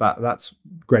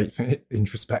great for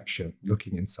introspection,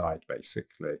 looking inside,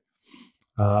 basically.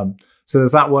 So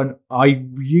there's that one. I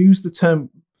use the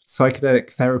term psychedelic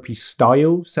therapy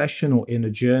style session or inner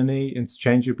journey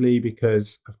interchangeably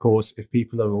because, of course, if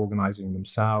people are organizing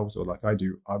themselves, or like I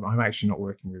do, I'm actually not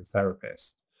working with a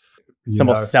therapist. It's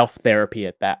almost self-therapy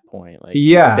at that point. Like,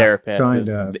 yeah, the therapist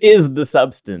is the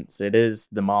substance. It is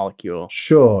the molecule.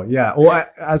 Sure, yeah. Or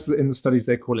as in the studies,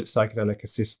 they call it psychedelic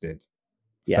assisted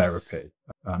therapy.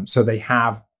 So they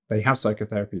have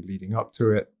psychotherapy leading up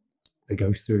to it. They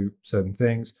go through certain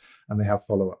things and they have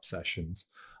follow-up sessions.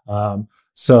 But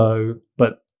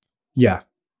yeah,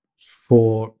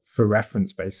 for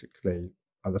reference, basically,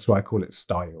 that's why I call it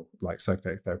style, like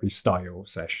psychedelic therapy style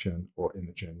session or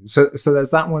inner journey. So there's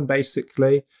that one,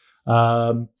 basically.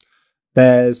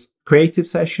 There's creative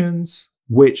sessions,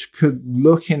 which could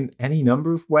look in any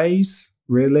number of ways,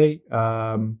 really,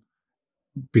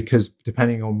 because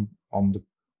depending on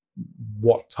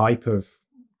what type of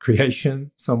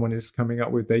creation someone is coming up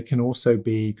with, they can also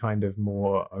be kind of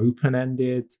more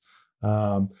open-ended.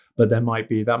 But that might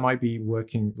be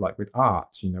working like with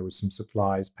art, with some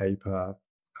supplies, paper,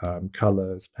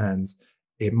 colors, pens.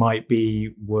 It might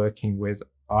be working with,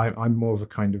 I'm more of a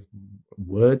kind of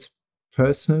word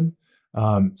person.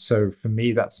 So for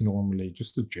me, that's normally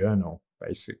just a journal,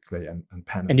 basically, and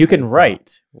pen. And you can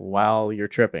write while you're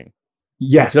tripping.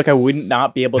 Yes. I feel like I would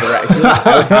not be able to write.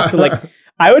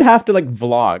 I would have to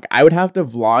vlog. I would have to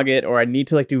vlog it, or I need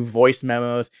to do voice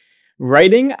memos.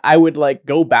 Writing, I would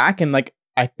go back and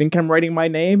I think I'm writing my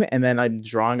name, and then I'm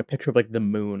drawing a picture of the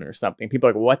moon or something. People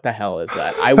are like, what the hell is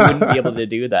that? I wouldn't be able to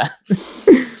do that.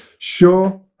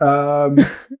 Sure.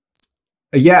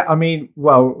 Yeah, I mean,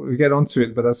 well, we get onto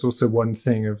it, but that's also one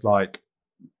thing of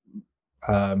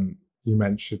you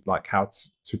mentioned like how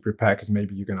to prepare, because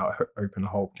maybe you're going to open a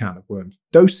whole can of worms.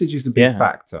 Dosage is a big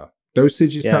factor.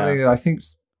 Dosage is something that I think,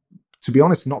 to be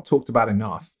honest, not talked about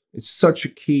enough. It's such a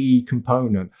key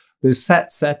component. The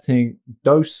setting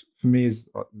dose for me is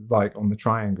like on the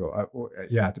triangle.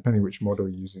 Depending which model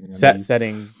you're using.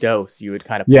 Setting dose, you would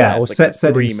kind of put as or like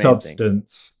setting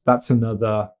substance. That's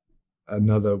another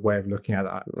way of looking at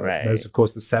it. Right. There's of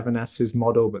course the 7S's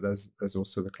model, but there's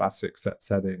also the classic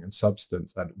setting and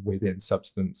substance, and within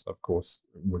substance, of course,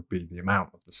 would be the amount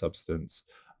of the substance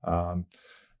and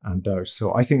dose.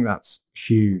 So I think that's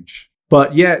huge.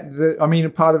 But a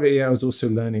part of it, I was also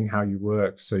learning how you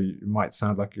work. So it might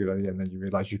sound like a good idea, and then you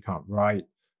realize you can't write.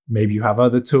 Maybe you have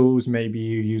other tools. Maybe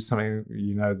you use something,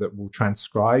 that will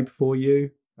transcribe for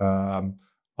you.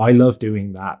 I love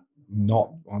doing that,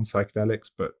 not on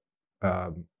psychedelics, but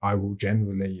I will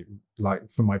generally, like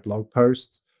for my blog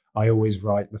posts, I always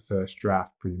write the first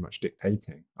draft pretty much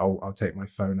dictating. I'll take my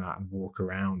phone out and walk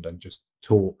around and just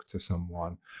talk to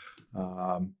someone,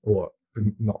 or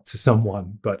not to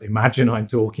someone, but imagine I'm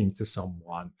talking to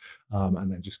someone, and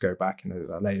then just go back and edit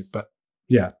that later.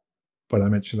 But I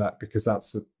mentioned that because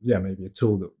that's maybe a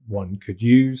tool that one could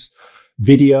use.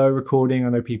 Video recording, I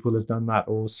know people have done that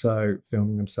also,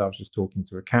 filming themselves just talking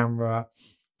to a camera.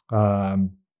 But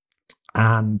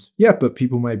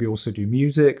people maybe also do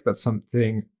music. That's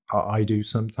something I do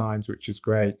sometimes, which is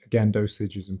great. Again,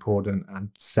 dosage is important, and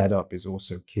setup is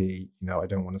also key. I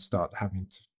don't want to start having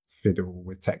to fiddle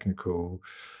with technical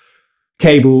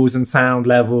cables and sound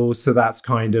levels. So that's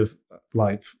kind of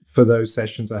like, for those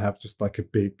sessions, I have just like a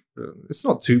big, it's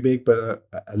not too big, but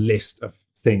a list of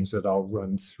things that I'll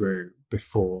run through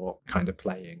before kind of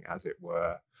playing, as it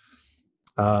were.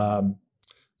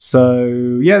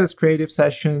 There's creative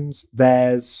sessions.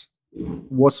 There's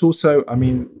what's also,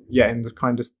 in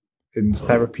the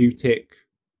therapeutic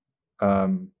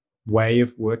way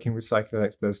of working with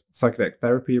psychedelics, there's psychedelic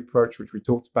therapy approach, which we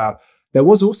talked about. There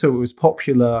was also, it was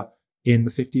popular in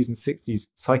the 50s and 60s,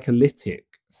 psycholytic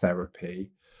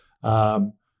therapy,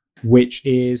 which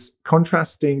is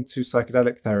contrasting to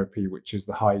psychedelic therapy, which is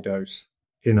the high dose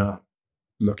inner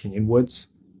looking inwards.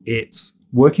 It's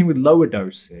working with lower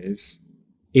doses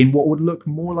in what would look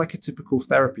more like a typical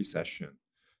therapy session.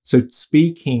 So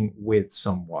speaking with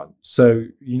someone. So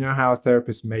how a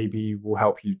therapist maybe will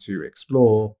help you to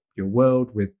explore your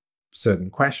world with certain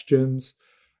questions.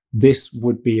 This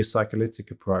would be a psycholytic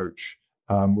approach,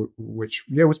 which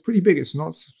was pretty big. It's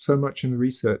not so much in the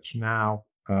research now.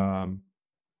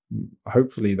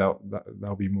 Hopefully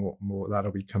that'll be more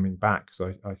that'll be coming back,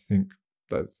 because I think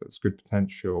that's good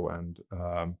potential. And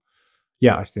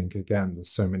I think, again,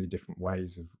 there's so many different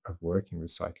ways of working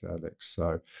with psychedelics.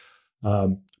 So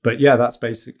that's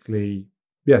basically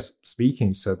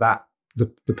speaking. So that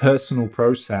the personal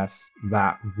process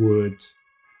that would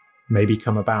maybe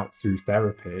come about through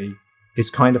therapy is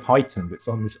kind of heightened. It's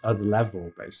on this other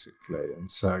level, basically.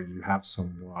 And so you have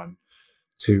someone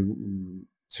to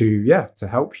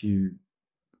help you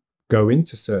go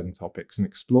into certain topics and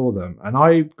explore them. And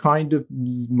I kind of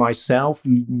myself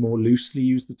more loosely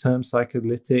use the term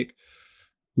psycholytic,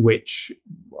 which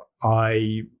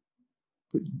I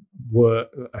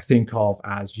think of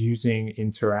as using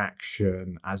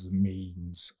interaction as a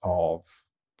means of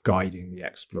guiding the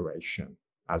exploration,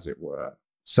 as it were.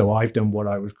 So I've done what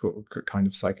I would call kind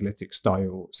of psycholytic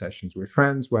style sessions with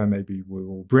friends, where maybe we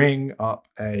will bring up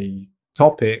a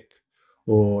topic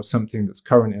or something that's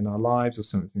current in our lives, or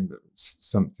something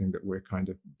that we're kind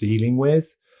of dealing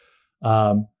with,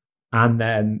 and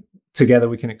then together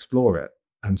we can explore it.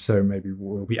 And so maybe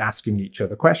we'll be asking each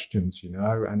other questions,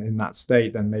 and in that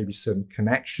state, then maybe certain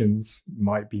connections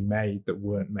might be made that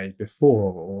weren't made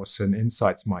before, or certain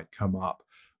insights might come up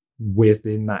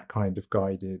within that kind of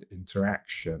guided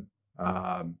interaction.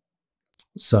 That's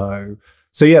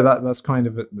kind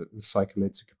of the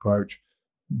psycholytic approach.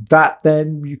 That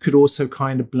then you could also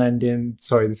kind of blend in.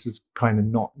 Sorry, this is kind of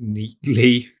not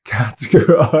neatly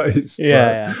categorized.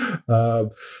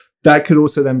 That could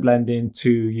also then blend into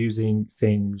using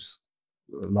things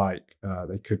like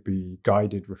they could be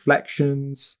guided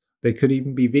reflections. They could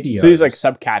even be videos. So these are like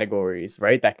subcategories,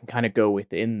 right? That can kind of go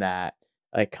within that,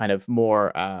 like kind of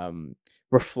more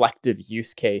reflective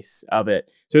use case of it.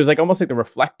 So there's like almost like the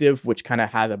reflective, which kind of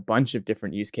has a bunch of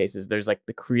different use cases. There's like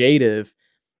the creative,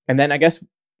 and then I guess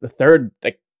the third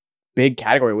like big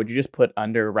category, would you just put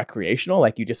under recreational?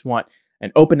 Like you just want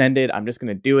an open-ended, I'm just going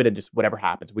to do it and just whatever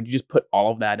happens. Would you just put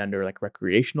all of that under like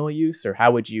recreational use, or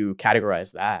how would you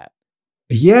categorize that?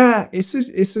 Yeah, it's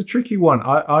a tricky one.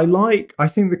 I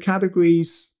think the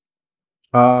categories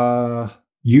are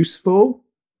useful.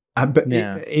 But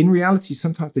Yeah, in reality,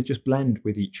 sometimes they just blend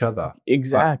with each other.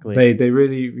 exactly. They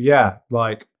really, yeah,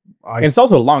 like And it's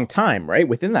also a long time, right?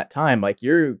 Within that time, like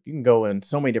you can go in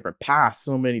so many different paths,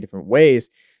 so many different ways.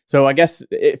 So I guess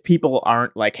if people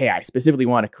aren't like, hey, I specifically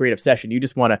want a creative session, you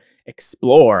just want to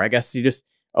explore. I guess you just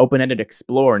open-ended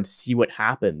explore and see what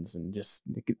happens, and just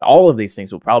all of these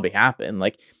things will probably happen.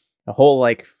 Like a whole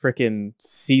like freaking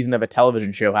season of a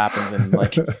television show happens in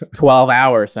like 12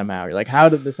 hours somehow. You're like, how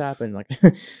did this happen? Like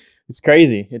it's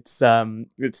crazy. It's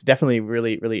definitely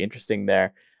really, really interesting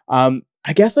there.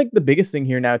 I guess like the biggest thing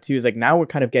here now too is like now we're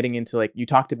kind of getting into like you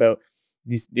talked about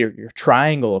your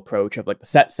triangle approach of like the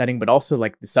setting, but also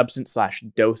like the substance slash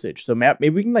dosage. So maybe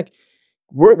we can like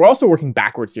we're also working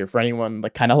backwards here for anyone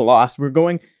like kind of lost. We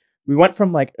went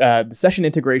from like the session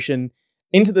integration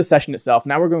into the session itself.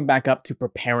 Now we're going back up to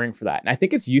preparing for that. And I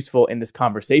think it's useful in this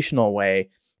conversational way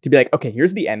to be like, okay,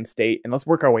 here's the end state and let's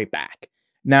work our way back.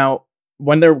 Now,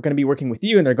 when they're going to be working with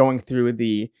you and they're going through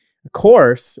the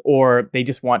course, or they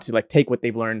just want to like take what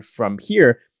they've learned from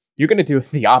here, you're going to do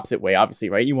it the opposite way, obviously,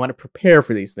 right? You want to prepare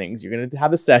for these things. You're going to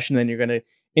have the session, then you're going to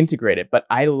integrate it. But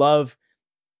I love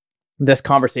this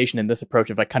conversation and this approach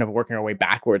of like kind of working our way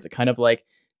backwards. It kind of like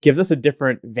gives us a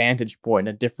different vantage point,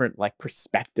 a different like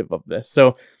perspective of this.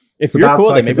 So if you're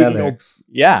cool, then maybe we can go,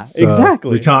 yeah, so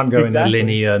exactly. We can't go in a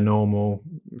linear, normal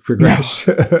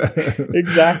progression. No.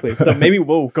 Exactly. So maybe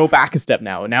we'll go back a step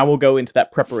now. Now we'll go into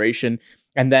that preparation.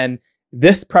 And then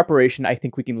this preparation, I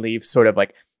think we can leave sort of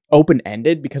like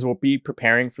open-ended, because we'll be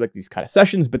preparing for like these kind of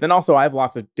sessions. But then also I have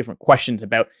lots of different questions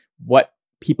about what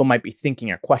people might be thinking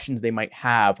or questions they might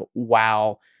have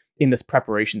while in this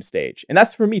preparation stage. And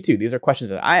that's for me too. These are questions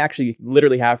that I actually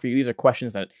literally have for you. These are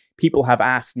questions that people have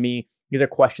asked me. These are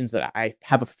questions that I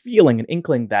have a feeling, an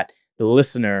inkling that the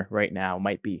listener right now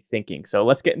might be thinking. So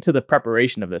let's get into the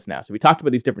preparation of this now. So we talked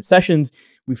about these different sessions.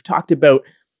 We've talked about,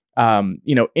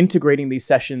 integrating these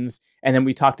sessions. And then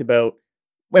we talked about,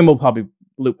 and we'll probably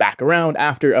loop back around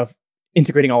after, of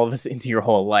integrating all of this into your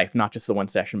whole life, not just the one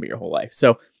session, but your whole life.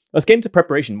 So let's get into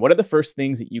preparation. What are the first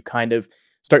things that you kind of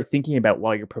start thinking about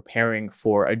while you're preparing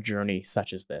for a journey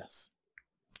such as this?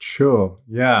 Sure.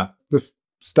 Yeah. The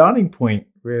starting point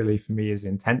really for me is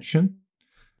intention,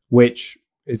 which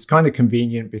is kind of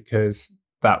convenient because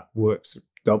that works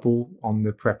double on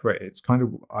the preparation. It's kind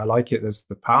of, I like it as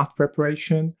the path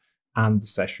preparation and the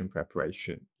session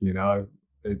preparation. You know,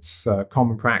 it's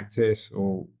common practice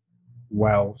or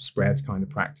well spread kind of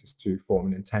practice to form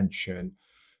an intention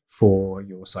for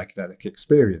your psychedelic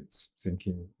experience,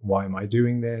 thinking, why am I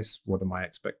doing this? What are my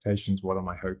expectations? What am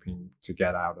I hoping to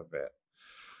get out of it?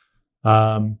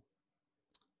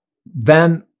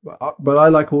 But I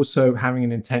like also having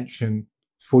an intention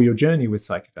for your journey with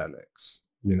psychedelics,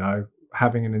 you know,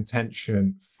 having an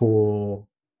intention for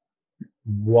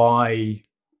why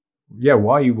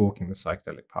are you walking the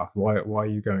psychedelic path? Why are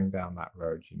you going down that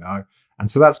road, you know?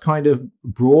 And so that's kind of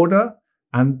broader,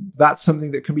 and that's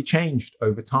something that can be changed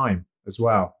over time as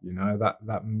well. You know,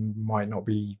 that might not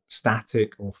be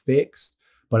static or fixed,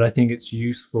 but I think it's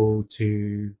useful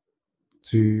to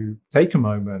take a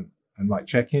moment and like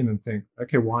check in and think,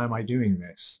 okay, why am I doing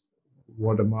this?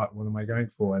 What am I going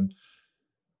for? And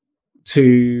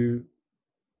to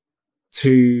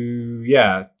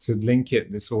link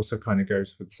it, this also kind of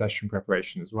goes for the session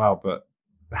preparation as well. But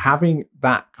having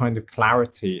that kind of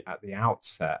clarity at the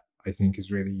outset, I think,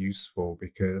 is really useful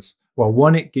because, well,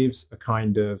 one, it gives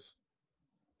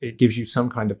you some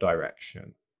kind of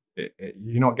direction.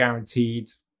 You're not guaranteed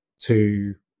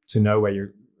to know what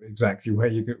you're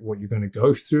going to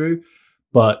go through,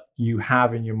 but you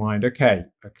have in your mind, okay,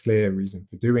 a clear reason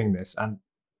for doing this. And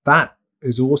that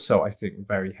is also, I think,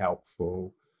 very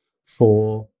helpful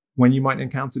for when you might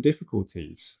encounter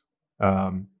difficulties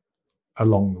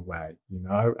along the way, you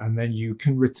know, and then you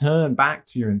can return back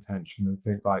to your intention and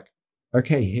think like,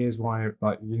 okay, here's why,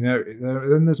 like, you know,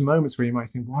 then there's moments where you might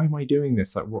think, why am I doing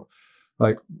this? Like, what,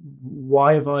 like,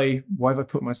 why have I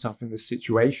put myself in this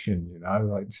situation? You know,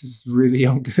 like, this is really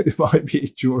it might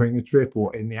be during a trip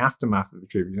or in the aftermath of the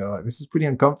trip, you know, like, this is pretty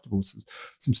uncomfortable.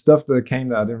 Some stuff that came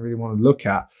that I didn't really want to look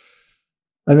at.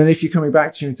 And then if you're coming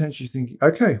back to your intention, you're thinking,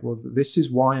 okay, well, this is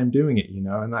why I'm doing it, you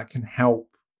know, and that can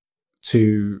help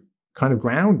to kind of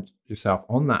ground yourself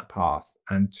on that path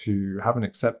and to have an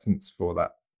acceptance for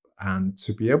that and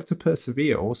to be able to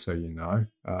persevere also, you know,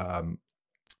 and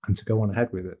to go on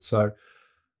ahead with it. So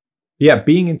yeah,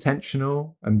 being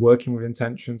intentional and working with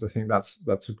intentions, I think that's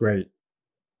a great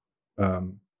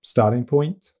starting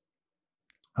point.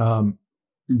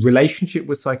 Relationship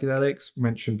with psychedelics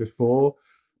mentioned before,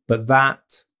 but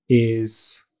that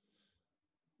is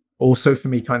also for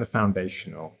me kind of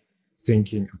foundational,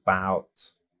 thinking about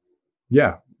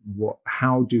yeah,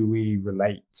 how do we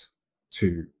relate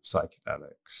to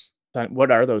psychedelics?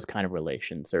 What are those kind of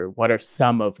relations, or what are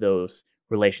some of those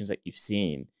relations that you've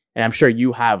seen? And I'm sure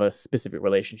you have a specific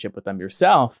relationship with them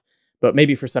yourself, but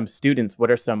maybe for some students, what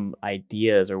are some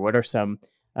ideas or what are some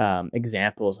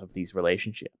examples of these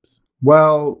relationships?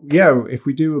 Well, yeah, if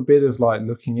we do a bit of like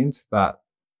looking into that,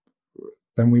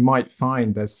 then we might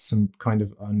find there's some kind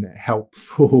of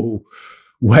unhelpful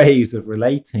ways of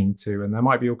relating to, and there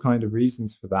might be all kind of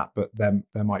reasons for that, but then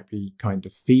there might be kind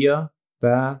of fear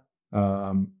there,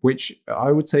 which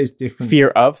I would say is different. Fear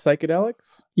of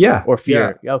psychedelics? Yeah. Or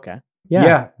fear? Yeah. Okay. Yeah.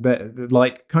 Yeah. They're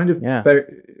like kind of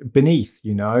beneath,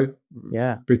 you know?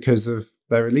 Yeah. Because of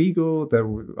they're illegal.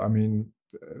 I mean,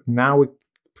 now we're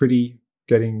pretty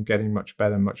getting much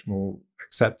better, much more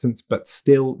acceptance, but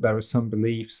still there are some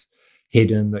beliefs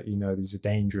hidden that, you know, these are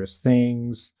dangerous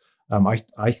things.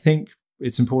 I think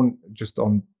it's important just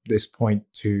on this point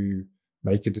to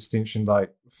make a distinction.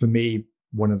 Like for me,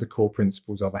 one of the core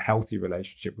principles of a healthy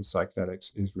relationship with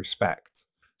psychedelics is respect.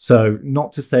 So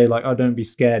not to say like, oh, don't be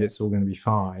scared, it's all going to be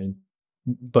fine.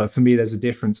 But for me, there's a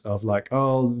difference of like,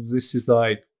 oh, this is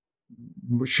like,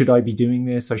 should I be doing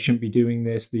this? I shouldn't be doing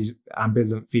this. These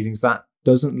ambivalent feelings, that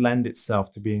doesn't lend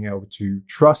itself to being able to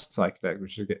trust psychedelics,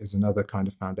 which is another kind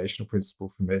of foundational principle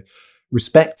for me.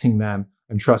 Respecting them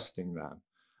and trusting them.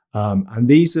 And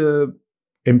these are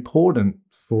important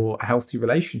for a healthy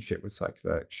relationship with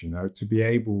psychedelics, you know, to be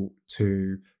able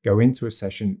to go into a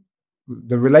session.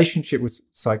 The relationship with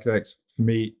psychedelics, for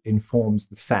me, informs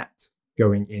the set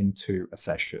going into a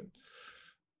session.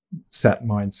 Set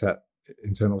mindset,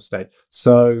 internal state.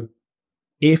 So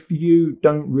if you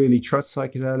don't really trust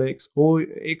psychedelics, or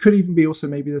it could even be also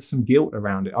maybe there's some guilt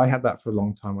around it. I had that for a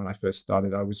long time when I first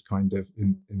started. I was kind of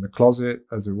in the closet,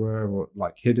 as it were, or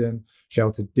like hidden,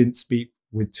 sheltered, didn't speak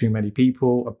with too many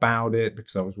people about it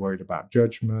because I was worried about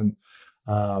judgment.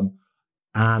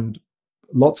 And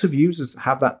lots of users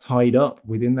have that tied up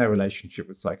within their relationship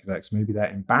with psychedelics. Maybe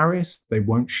they're embarrassed. They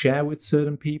won't share with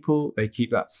certain people. They keep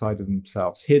that side of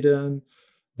themselves hidden.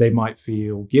 They might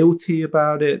feel guilty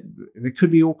about it. There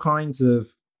could be all kinds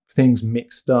of things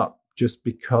mixed up just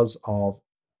because of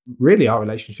really our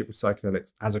relationship with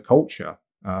psychedelics as a culture,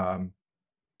 as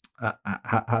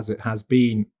it has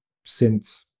been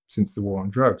since the war on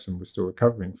drugs, and we're still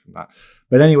recovering from that.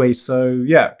 But anyway, so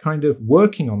yeah, kind of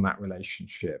working on that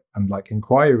relationship and like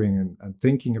inquiring and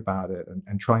thinking about it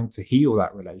and trying to heal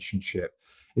that relationship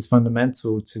is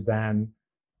fundamental to then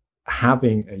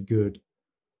having a good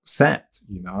set,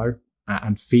 you know,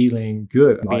 and feeling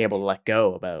good and being able to let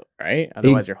go about, right?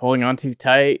 Otherwise you're holding on too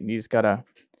tight and you just gotta,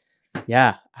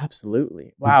 yeah,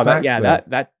 absolutely. Wow.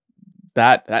 Exactly.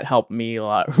 That helped me a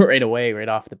lot right away, right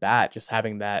off the bat, just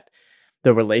having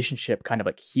the relationship kind of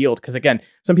like healed. Because again,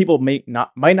 some people might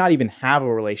not even have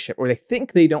a relationship, or they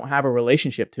think they don't have a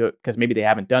relationship to it because maybe they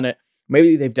haven't done it.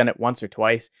 Maybe they've done it once or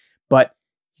twice, but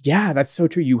yeah, that's so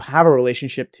true. You have a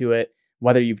relationship to it,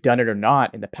 whether you've done it or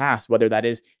not in the past, whether that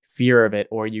is fear of it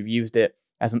or you've used it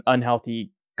as an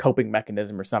unhealthy coping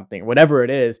mechanism or something, whatever it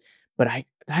is. But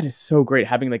that is so great,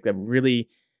 having like the really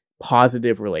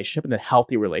positive relationship and a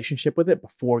healthy relationship with it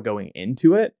before going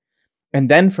into it. And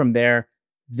then from there,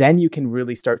 then you can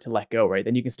really start to let go, right?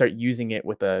 Then you can start using it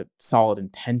with a solid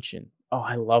intention. Oh,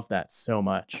 I love that so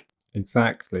much.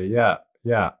 Exactly. Yeah.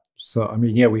 Yeah. So, I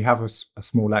mean, yeah, we have a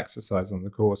small exercise on the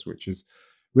course, which is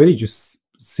really just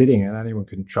sitting, and anyone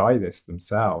can try this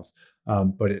themselves.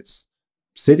 But it's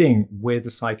sitting with a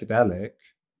psychedelic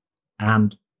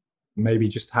and maybe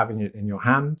just having it in your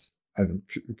hand, and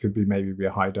it could be maybe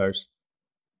a high dose,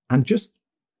 and just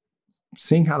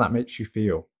seeing how that makes you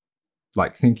feel,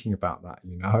 like thinking about that,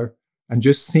 you know, and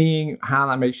just seeing how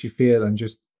that makes you feel and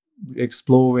just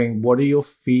exploring what are your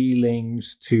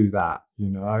feelings to that, you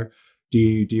know. Do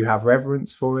you have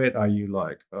reverence for it? Are you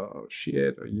like, oh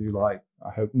shit? Are you like, I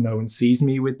hope no one sees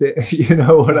me with it? You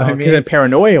know what I mean? Because then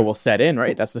paranoia will set in,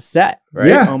 right? That's the set, right?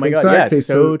 Yeah, oh my exactly. God, yeah,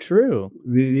 so true.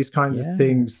 These kinds of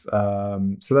things.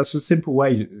 So that's a simple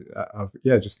way of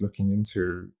just looking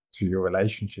into your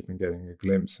relationship and getting a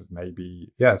glimpse of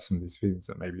maybe some of these feelings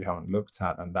that maybe you haven't looked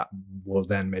at, and that will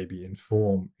then maybe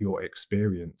inform your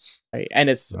experience. Right. And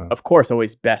it's of course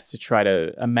always best to try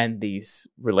to amend these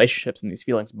relationships and these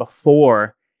feelings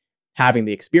before having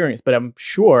the experience. But I'm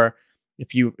sure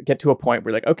if you get to a point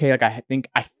where like, okay, like I think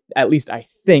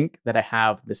that I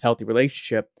have this healthy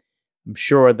relationship, I'm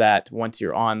sure that once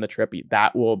you're on the trip,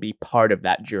 that will be part of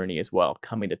that journey as well,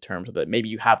 coming to terms with it. Maybe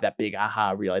you have that big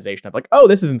aha realization of like, oh,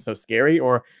 this isn't so scary,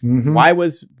 or why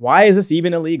is this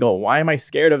even illegal? Why am I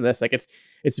scared of this? Like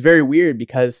it's very weird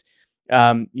because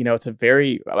it's a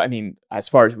very, I mean, as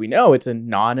far as we know, it's a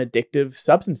non-addictive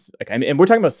substance. Like, I mean, and we're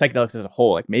talking about psychedelics as a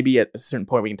whole. Like maybe at a certain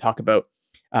point we can talk about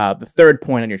the third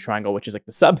point on your triangle, which is like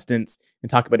the substance, and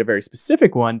talk about a very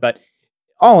specific one. But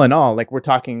all in all, like we're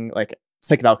talking like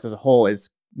psychedelics as a whole is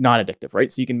non-addictive,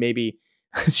 right? So you can maybe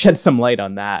shed some light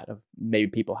on that. Of maybe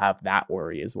people have that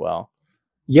worry as well.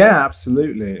 Yeah,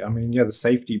 absolutely. I mean, yeah, the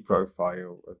safety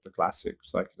profile of the classic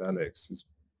psychedelics is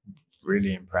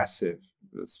really impressive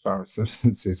as far as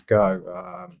substances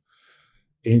go.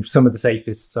 In some of the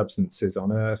safest substances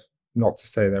on Earth, not to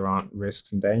say there aren't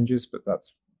risks and dangers, but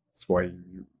that's why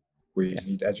we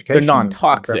need education. They're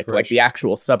non-toxic, like the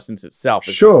actual substance itself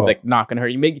is sure, like not going to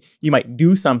hurt. You might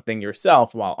do something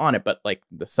yourself while on it, but like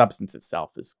the substance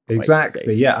itself is quite exactly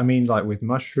safe. Yeah. I mean, like with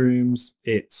mushrooms,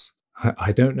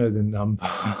 I don't know the number,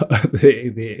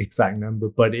 the exact number,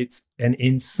 but it's an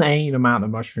insane amount of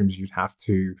mushrooms you'd have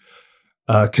to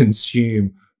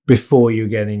consume before you're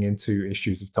getting into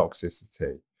issues of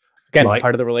toxicity. Again,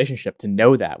 part of the relationship to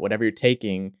know that whatever you're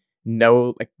taking,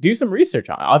 do some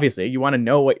research on it. Obviously, you want to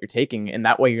know what you're taking, and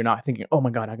that way you're not thinking, oh my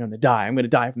God, I'm going to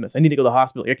die from this. I need to go to the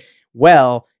hospital.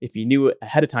 Well, if you knew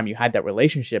ahead of time you had that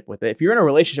relationship with it, if you're in a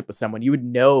relationship with someone, you would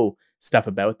know stuff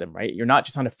about them, right? You're not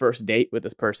just on a first date with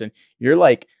this person. You're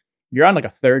on like a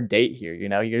third date here.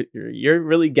 You're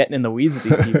really getting in the weeds with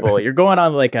these people. You're going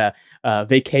on like a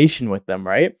vacation with them,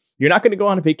 right? You're not going to go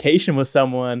on a vacation with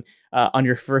someone on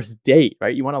your first date,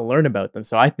 right? You want to learn about them.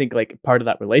 So I think like part of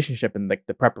that relationship and like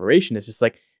the preparation is just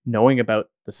like knowing about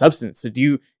the substance. So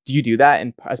do you do that?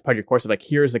 And as part of your course of like,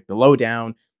 here's like the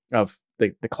lowdown of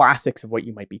the classics of what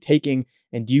you might be taking.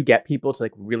 And do you get people to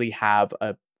like really have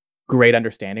a great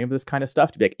understanding of this kind of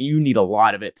stuff to be like, you need a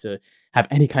lot of it to have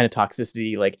any kind of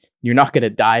toxicity? Like you're not going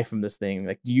to die from this thing.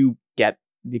 Like, do you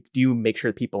make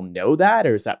sure people know that,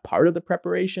 or is that part of the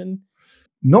preparation?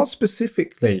 Not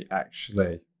specifically,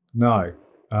 actually. No.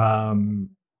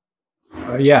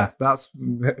 Yeah, that's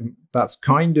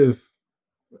kind of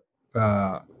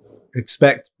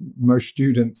expect most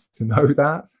students to know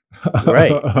that.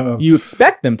 Right. You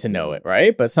expect them to know it,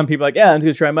 right? But some people are like, yeah, I'm just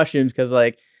going to try mushrooms because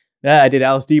like, yeah, I did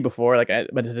LSD before,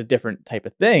 but it's a different type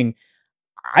of thing.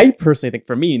 I personally think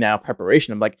for me now,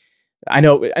 preparation, I'm like, I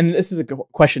know, and this is a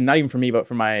question, not even for me, but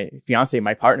for my fiance,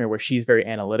 my partner, where she's very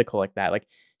analytical like that. Like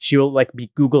she'll like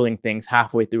be Googling things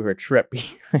halfway through her trip,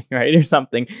 right? Or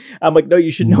something. I'm like, no,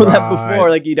 you should know that before.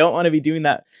 Like you don't want to be doing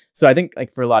that. So I think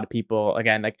like for a lot of people,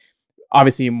 again, like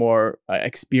obviously more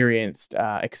experienced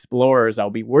explorers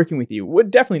I'll be working with you would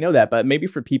definitely know that. But maybe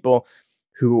for people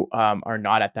who are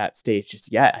not at that stage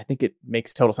just yet, I think it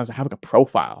makes total sense to have like a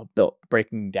profile built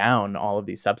breaking down all of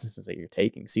these substances that you're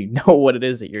taking, so you know what it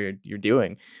is that you're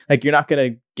doing. Like you're not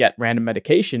going to get random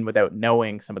medication without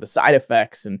knowing some of the side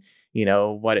effects and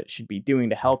what it should be doing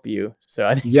to help you. So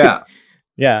I think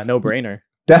no brainer.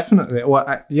 Definitely.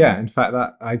 Well, in fact,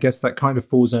 that I guess that kind of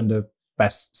falls under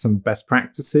some best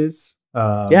practices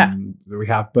that we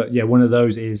have, but one of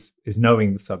those is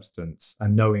knowing the substance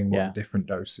and knowing what the different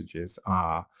dosages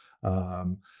are.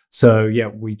 So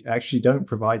we actually don't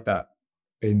provide that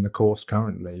in the course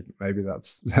currently. Maybe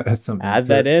that's something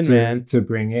man, to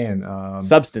bring in.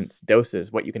 Substance doses,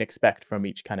 what you can expect from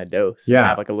each kind of dose.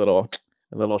 Have like a little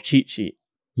cheat sheet.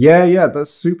 Yeah,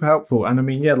 that's super helpful. And I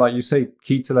mean, like you say,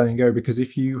 key to letting go, because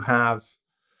if you have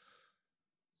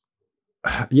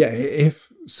if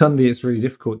suddenly it's really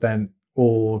difficult, then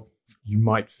or you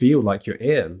might feel like you're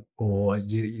ill, or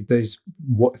there's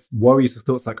worries or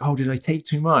thoughts like, oh, did I take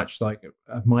too much? Like,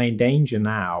 am I in danger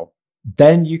now?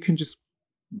 Then you can just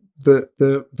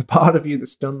the part of you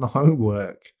that's done the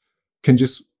homework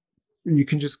you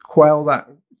can just quell that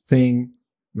thing.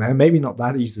 Maybe not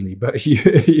that easily, but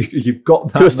you've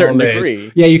got that to a certain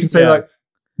degree. Yeah, you can say like,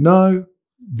 no,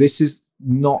 this is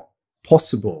not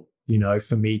possible.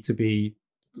 For me to be,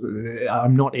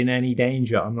 I'm not in any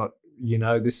danger. I'm not.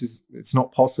 It's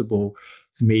not possible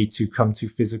for me to come to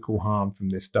physical harm from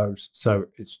this dose. So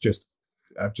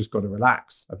I've just got to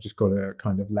relax. I've just got to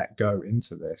kind of let go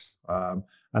into this.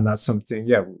 And that's something,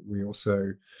 we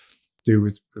also do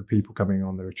with people coming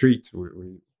on the retreat.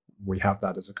 We have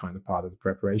that as a kind of part of the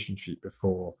preparation sheet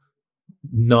before.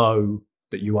 Know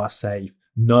that you are safe.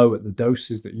 Know at the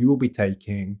doses that you will be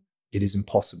taking, it is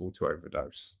impossible to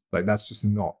overdose. Like it's just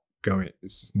not going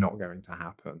to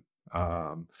happen.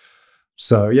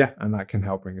 And that can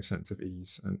help bring a sense of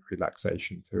ease and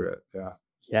relaxation to it.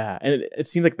 Yeah. And it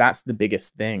seems like that's the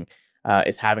biggest thing,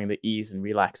 is having the ease and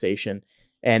relaxation.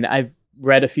 And I've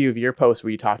read a few of your posts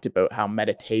where you talked about how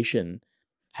meditation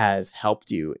has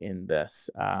helped you in this,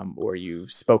 or you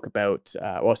spoke about,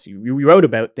 you wrote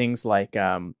about things like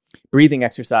breathing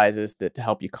exercises to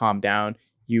help you calm down.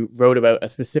 you wrote about a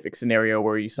specific scenario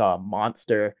where you saw a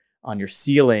monster on your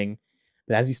ceiling,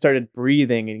 but as you started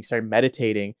breathing and you started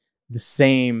meditating, the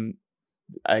same,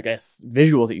 I guess,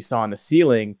 visuals that you saw on the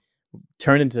ceiling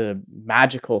turned into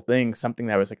magical things, something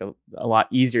that was like a lot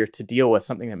easier to deal with,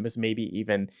 something that was maybe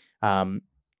even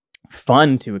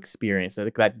fun to experience.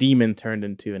 Like that demon turned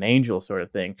into an angel sort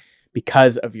of thing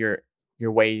because of your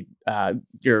way,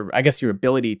 I guess your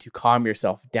ability to calm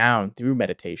yourself down through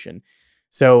meditation.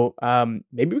 So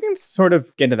maybe we can sort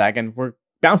of get into that again. We're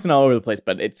bouncing all over the place,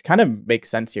 but it kind of makes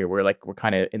sense here. We're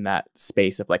kind of in that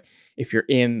space of like, if you're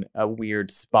in a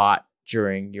weird spot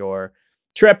during your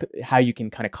trip, how you can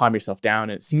kind of calm yourself down.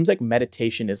 And it seems like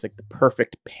meditation is like the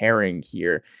perfect pairing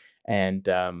here. And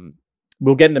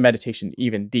we'll get into meditation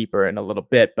even deeper in a little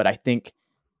bit, but I think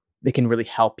they can really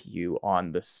help you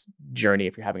on this journey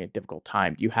if you're having a difficult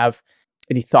time. Do you have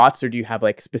any thoughts, or do you have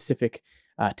like specific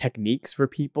techniques for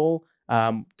people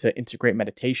to integrate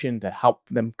meditation to help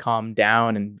them calm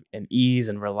down and ease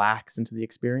and relax into the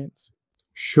experience?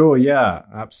 Sure. Yeah,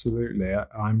 absolutely.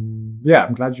 I'm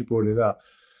glad you brought it up,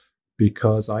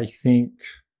 because I think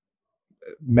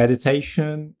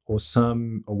meditation or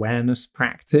some awareness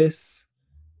practice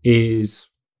is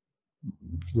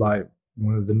like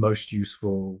one of the most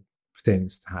useful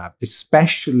things to have,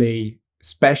 especially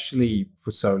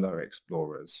for solo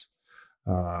explorers,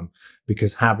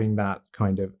 because having that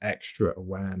kind of extra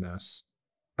awareness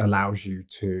allows you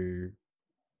to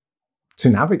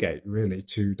navigate, really,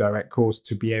 to direct course,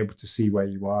 to be able to see where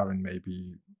you are and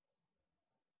maybe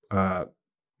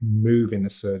move in a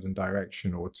certain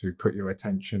direction, or to put your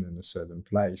attention in a certain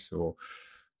place, or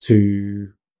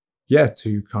to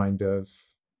kind of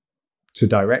to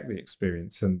direct the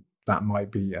experience. And that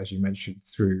might be, as you mentioned,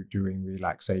 through doing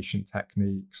relaxation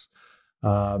techniques.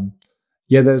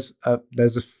 There's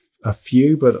a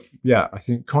few, but yeah, I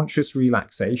think conscious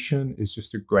relaxation is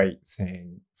just a great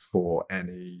thing for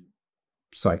any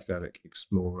psychedelic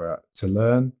explorer to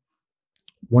learn.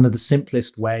 One of the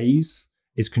simplest ways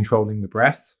is controlling the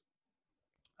breath,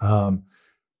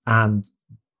 and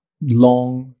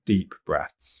long, deep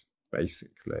breaths,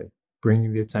 basically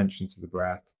bringing the attention to the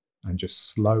breath and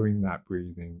just slowing that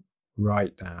breathing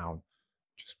right down,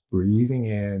 just breathing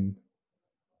in,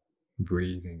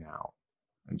 breathing out,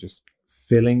 and just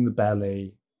filling the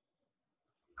belly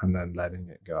and then letting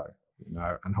it go,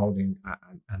 and holding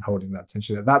that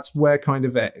tension. That's where kind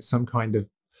of some kind of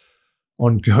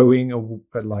ongoing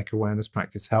like awareness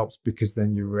practice helps, because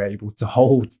then you're able to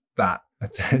hold that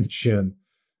attention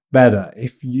better.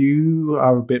 If you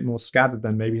are a bit more scattered,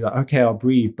 then maybe like, okay, I'll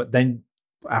breathe, but then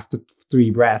after 3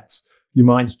 breaths, your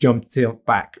mind's jumped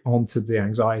back onto the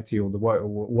anxiety or the work or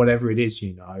whatever it is,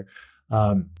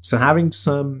 So having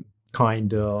some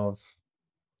kind of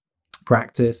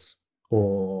practice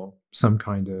or some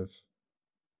kind of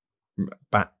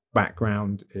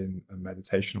background in a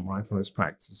meditation or mindfulness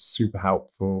practice is super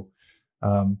helpful.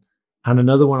 And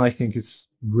another one I think is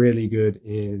really good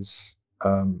is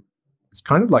it's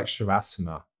kind of like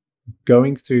Shavasana,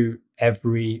 going through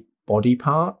every body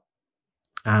part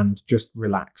and just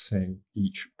relaxing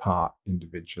each part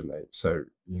individually. So,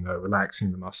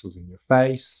 relaxing the muscles in your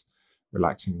face,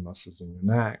 relaxing the muscles in your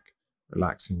neck,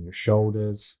 relaxing your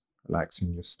shoulders,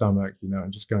 relaxing your stomach,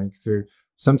 and just going through.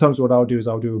 Sometimes what I'll do is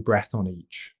I'll do a breath on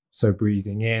each. So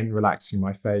breathing in, relaxing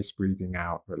my face, breathing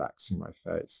out, relaxing my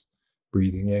face,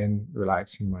 breathing in,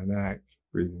 relaxing my neck,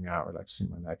 breathing out, relaxing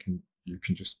my neck. And you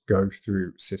can just go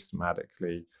through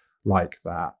systematically like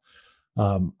that.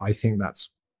 I think that's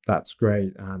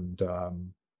great. And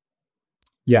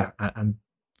and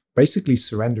basically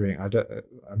surrendering.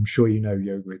 I'm sure you know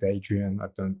Yoga with Adrienne.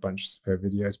 I've done a bunch of her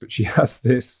videos, but she has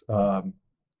this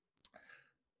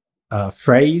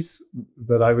phrase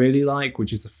that I really like,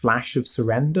 which is a flash of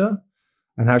surrender.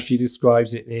 And how she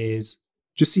describes it is,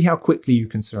 just see how quickly you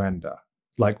can surrender.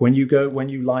 Like when you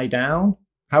lie down,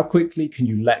 how quickly can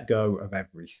you let go of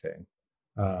everything,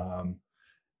 and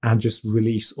just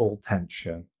release all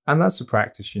tension. And that's a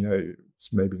practice,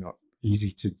 it's maybe not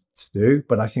easy to do,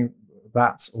 but I think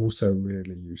that's also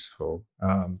really useful.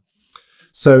 I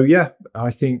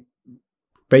think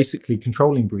basically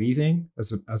controlling breathing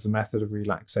as a method of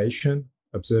relaxation,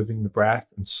 observing the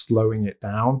breath and slowing it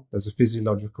down. There's a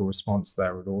physiological response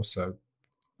there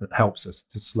that helps us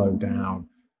to slow down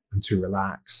and to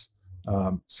relax.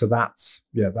 So that's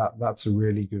a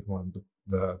really good one.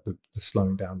 The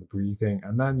slowing down the breathing,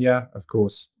 and then of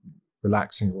course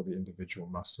relaxing all the individual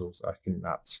muscles. I think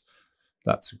that's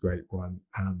a great one.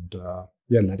 And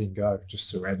letting go, just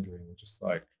surrendering, just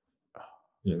like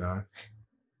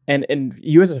And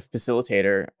you as a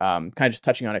facilitator, kind of just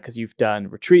touching on it, because you've done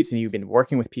retreats and you've been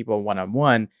working with people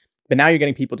one-on-one, But now you're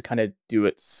getting people to kind of do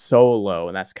it solo,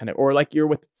 and that's kind of, or like you're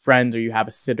with friends or you have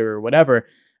a sitter or whatever.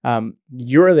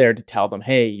 You're there to tell them,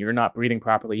 hey, you're not breathing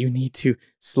properly. You need to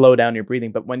slow down your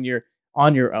breathing. But when you're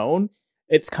on your own,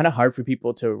 it's kind of hard for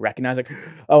people to recognize, like,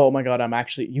 oh my God,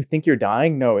 you think you're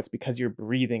dying? No, it's because you're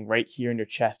breathing right here in your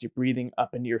chest. You're breathing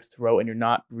up into your throat and you're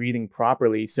not breathing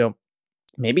properly. So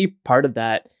maybe part of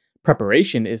that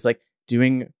preparation is like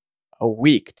doing a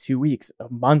week, 2 weeks, a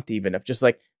month even of just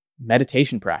like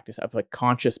meditation practice of like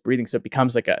conscious breathing. So it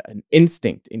becomes like an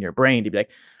instinct in your brain to be like,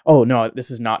 oh no,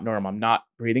 this is not normal. I'm not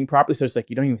breathing properly. So it's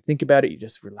like, you don't even think about it. You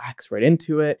just relax right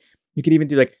into it. You could even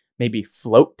do like maybe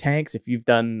float tanks. If you've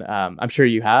done, I'm sure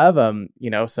you have,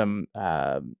 some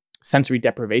sensory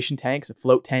deprivation tanks. A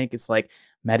float tank is like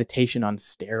meditation on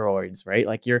steroids, right?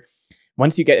 Like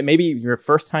once you get it, maybe your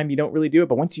first time you don't really do it,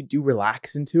 but once you do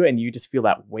relax into it and you just feel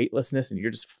that weightlessness and you're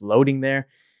just floating there,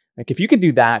 like if you can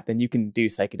do that, then you can do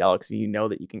psychedelics and you know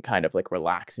that you can kind of like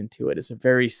relax into it. It's a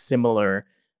very similar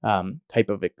type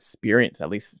of experience, at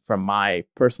least from my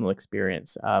personal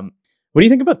experience. What do you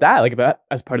think about that? Like about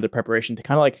as part of the preparation to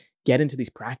kind of like get into these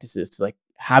practices, to like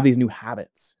have these new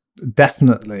habits?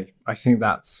 Definitely. I think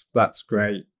that's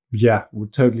great. Yeah,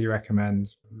 would totally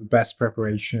recommend. The best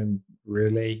preparation,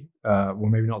 really. Well,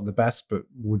 maybe not the best, but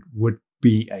would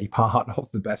be a part of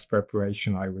the best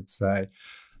preparation, I would say.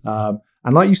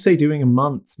 And like you say, doing a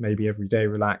month, maybe every day,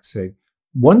 relaxing.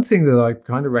 One thing that I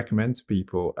kind of recommend to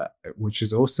people, which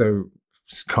is also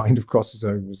kind of crosses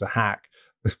over as a hack,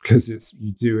 because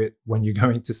you do it when you're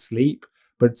going to sleep,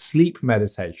 but sleep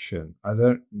meditation. I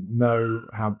don't know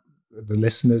how the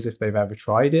listeners, if they've ever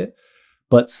tried it,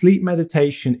 but sleep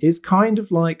meditation is kind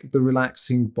of like the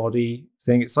relaxing body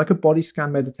thing. It's like a body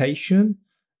scan meditation,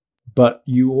 but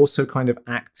you also kind of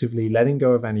actively letting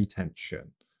go of any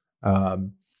tension.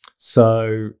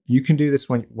 So you can do this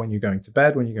when you're going to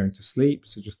bed, when you're going to sleep.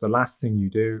 So just the last thing you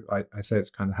do, I say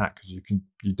it's kind of hack because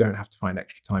you don't have to find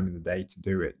extra time in the day to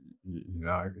do it. You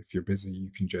know, if you're busy, you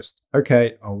can just,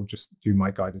 okay, I'll just do my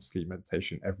guided sleep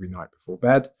meditation every night before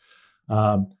bed.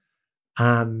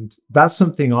 And that's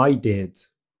something I did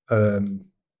so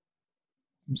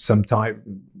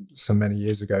many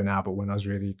years ago now, but when I was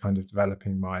really kind of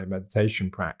developing my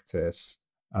meditation practice,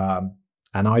 and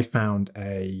I found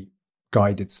a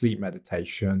guided sleep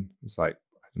meditation. It's like,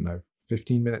 I don't know,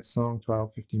 15 minutes long,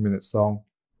 12, 15 minutes long.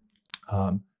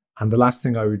 And the last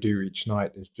thing I would do each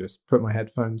night is just put my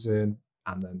headphones in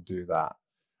and then do that.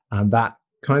 And that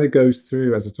kind of goes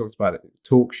through, as I talked about, it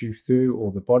talks you through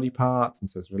all the body parts and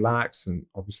says relax. And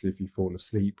obviously if you fall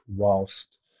asleep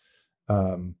whilst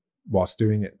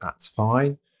doing it, that's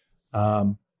fine.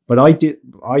 But I did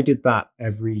that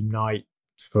every night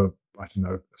for, I don't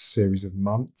know, a series of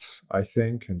months, I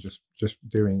think, and just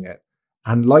doing it.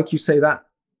 And like you say, that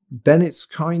then it's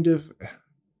kind of,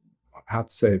 how to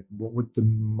say, what would the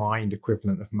mind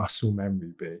equivalent of muscle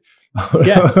memory be?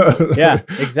 Yeah,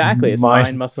 exactly. It's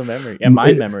mind muscle memory. Yeah,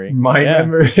 mind memory.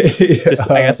 Memory. Just,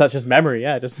 I guess that's just memory.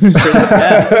 Yeah, just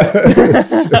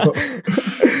That's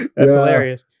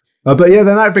hilarious. But yeah,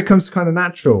 then that becomes kind of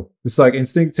natural. It's like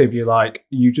instinctive.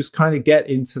 You just kind of get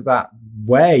into that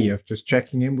way of just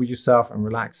checking in with yourself and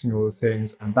relaxing all the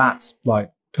things. And that's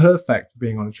like perfect for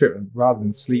being on a trip. And rather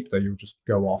than sleep though, you'll just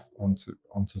go off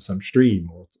onto some stream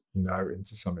or,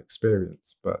 into some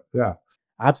experience. But yeah.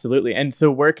 Absolutely. And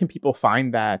so where can people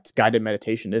find that guided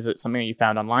meditation? Is it something you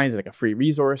found online? Is it like a free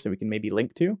resource that we can maybe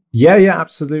link to? Yeah,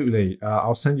 absolutely.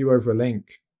 I'll send you over a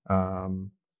link.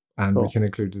 And cool. We can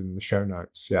include it in the show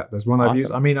notes. Yeah, there's one I've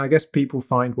used. I mean, I guess people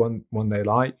find one they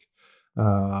like.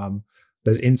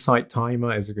 There's Insight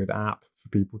Timer is a good app for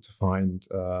people to find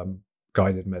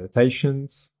guided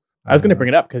meditations. I was going to bring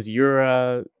it up because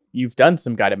you've done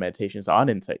some guided meditations on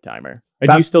Insight Timer.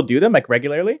 Do you still do them like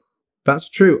regularly? That's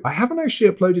true. I haven't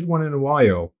actually uploaded one in a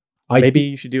while. Maybe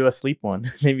you should do a sleep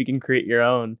one. Maybe you can create your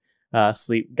own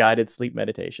guided sleep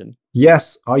meditation.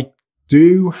 Yes, I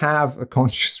do have a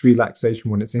conscious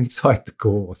relaxation when it's inside the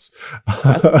course.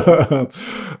 That's cool.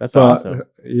 That's awesome.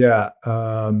 Yeah.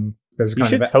 You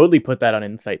should totally put that on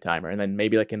Insight Timer, and then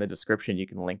maybe like in the description you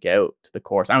can link out to the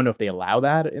course. I don't know if they allow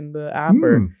that in the app,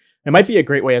 or it might be a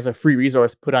great way as a free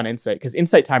resource put on Insight, because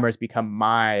Insight Timer has become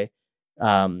my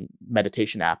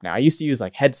meditation app now. I used to use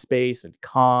like Headspace and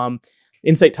Calm.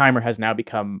 Insight Timer has now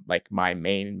become like my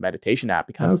main meditation app,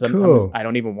 because sometimes I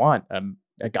don't even want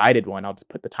a guided one. I'll just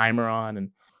put the timer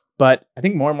on. But I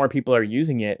think more and more people are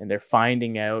using it and they're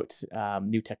finding out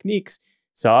new techniques.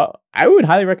 So I would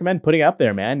highly recommend putting it up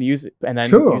there, man. Use it and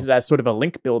then use it as sort of a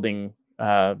link building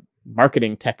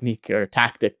marketing technique or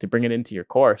tactic to bring it into your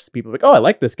course. People are like, oh, I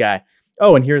like this guy.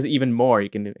 Oh, and here's even more. You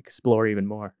can explore even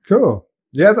more. Cool.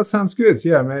 Yeah, that sounds good.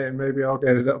 Yeah, maybe I'll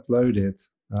get it uploaded.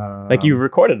 Like you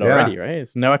recorded Yeah, already, right?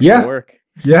 It's no extra yeah, work.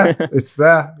 yeah. It's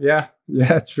there. Yeah, yeah.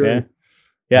 Yeah. True.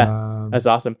 Yeah, that's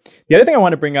Um, awesome. The other thing I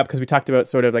want to bring up, because we talked about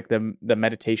sort of like the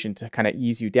meditation to kind of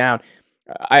ease you down.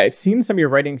 I've seen some of your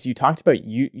writings. You talked about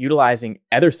utilizing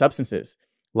other substances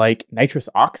like nitrous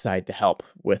oxide to help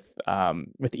with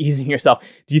easing yourself.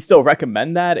 Do you still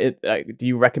recommend that? Do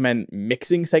you recommend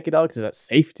mixing psychedelics? Is that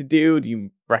safe to do? Do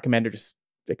you recommend or just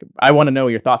like, I want to know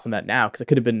your thoughts on that now, because it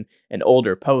could have been an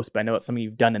older post, but I know it's something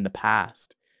you've done in the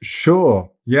past.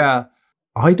 sure. Yeah,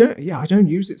 I don't. Yeah, I don't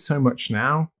use it so much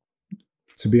now,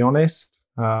 to be honest.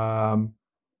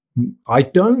 I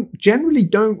don't generally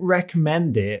don't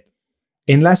recommend it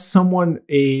unless someone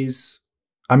is,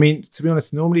 I mean, to be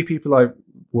honest, normally people I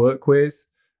work with,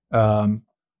 um,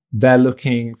 they're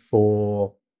looking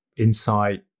for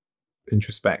insight,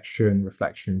 introspection,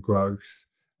 reflection, growth.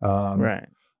 Um, Right.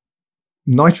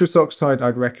 Nitrous oxide,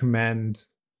 I'd recommend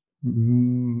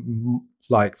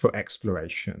like for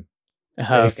exploration. If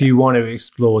Okay. you want to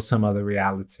explore some other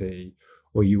reality,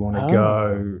 or you want to Oh.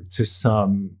 go to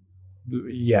some,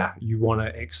 yeah, you want to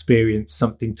experience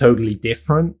something totally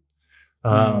different,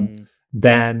 um, Hmm.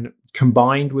 then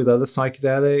combined with other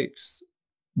psychedelics,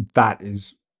 that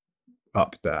is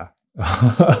up there.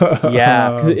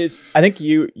 Yeah, because it's. I think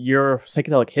your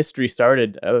psychedelic history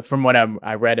started from what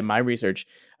I read in my research.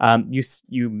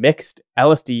 You mixed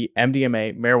LSD,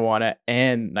 MDMA, marijuana,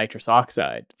 and nitrous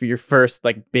oxide for your first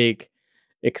like big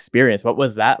experience. What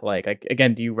was that like? Like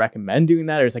again, do you recommend doing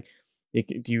that, or is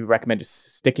do you recommend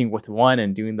just sticking with one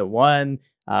and doing the one?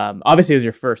 Obviously, it was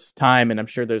your first time, and I'm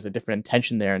sure there's a different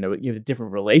intention there, and you have a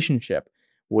different relationship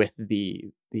with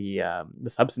the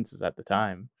substances at the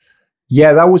time.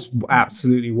 Yeah, that was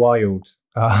absolutely wild.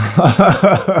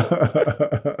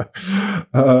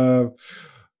 Uh,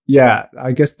 yeah,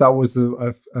 I guess that was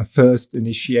a first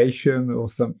initiation or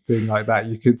something like that,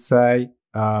 you could say.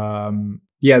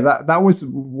 Yeah, that was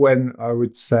when I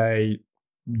would say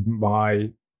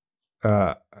my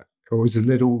it was a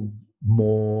little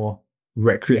more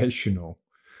recreational.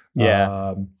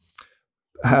 Yeah.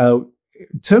 Um,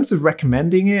 in terms of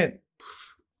recommending it,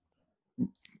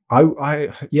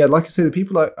 yeah, like I say, the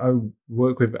people I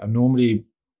work with are normally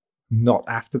not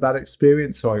after that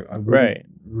experience, so I wouldn't Right.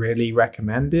 really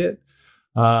recommend it.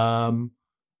 Um,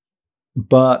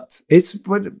 but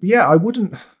yeah, I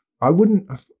wouldn't,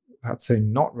 I'd say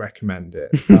not recommend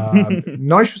it.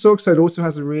 Nitrous oxide also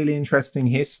has a really interesting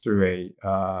history.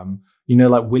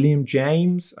 Like William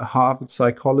James, a Harvard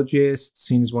psychologist,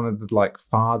 seen as one of the like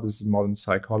fathers of modern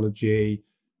psychology.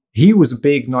 He was a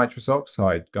big nitrous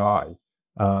oxide guy.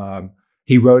 Um,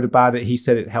 he wrote about it. He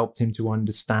said it helped him to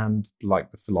understand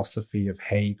like the philosophy of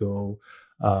Hegel.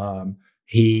 Um,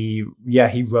 he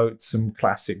wrote some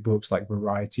classic books like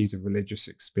Varieties of Religious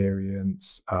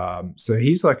Experience. So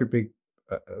he's like a big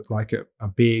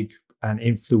and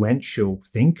influential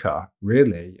thinker,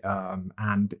 really.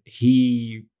 And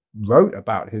he wrote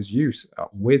about his use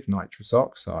with nitrous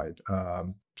oxide.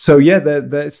 So yeah,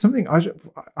 there's something I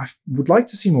would like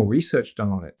to see more research done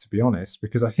on it, to be honest,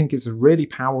 because I think it's a really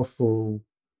powerful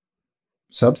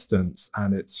substance,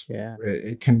 and Yeah.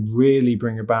 it can really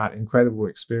bring about incredible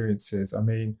experiences. I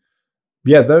mean,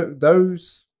 yeah,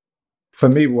 those for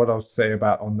me, what I'll say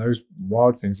about on those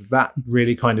wild things, that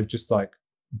really kind of just like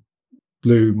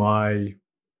blew my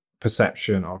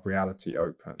perception of reality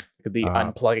open. The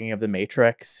Uh, unplugging of the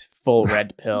matrix, full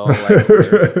red pill, like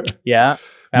you're. Yeah,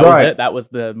 that was right. it. That was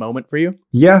the moment for you.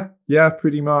 Yeah,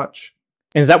 pretty much.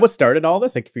 And is that what started all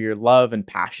this? Like for your love and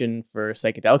passion for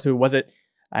psychedelics, or was it?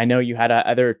 I know you had a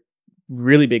other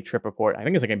really big trip report. I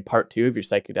think it's like in part two of your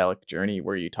psychedelic journey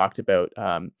where you talked about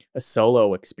a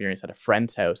solo experience at a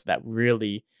friend's house that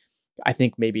really, I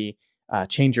think, maybe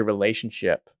change your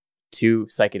relationship to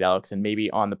psychedelics and maybe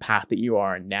on the path that you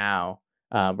are now,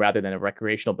 rather than a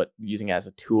recreational, but using it as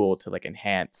a tool to like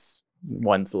enhance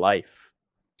one's life.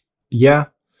 Yeah,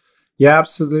 yeah,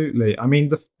 absolutely. I mean,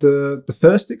 the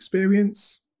first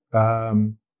experience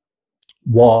um,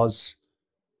 was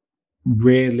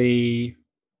really,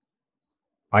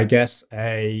 I guess,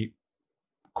 a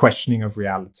questioning of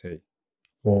reality,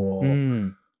 or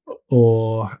Mm,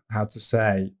 how to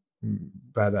say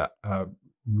better,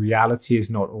 reality is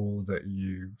not all that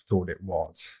you thought it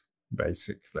was,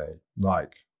 basically.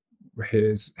 Like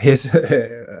his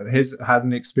had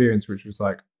an experience which was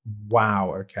like,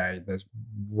 wow, okay, there's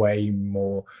way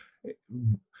more.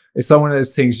 It's one of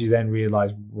those things you then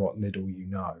realize what little you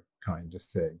know, kind of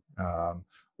thing.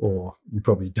 Or you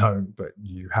probably don't, but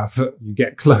you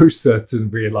get closer to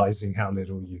realizing how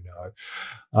little you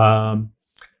know.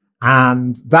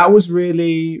 And that was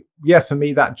really, yeah, for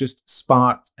me, that just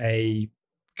sparked a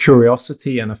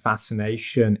curiosity and a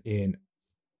fascination in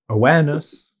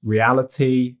awareness,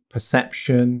 reality,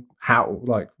 perception, how,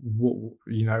 like,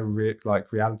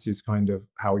 like reality is kind of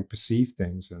how we perceive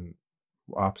things and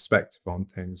our perspective on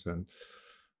things and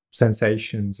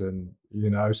sensations. And,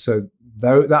 so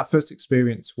though that first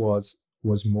experience was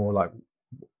more like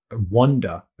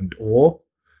wonder and awe.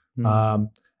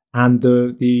 Um, and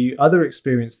the other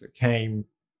experience that came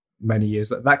many years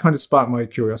that kind of sparked my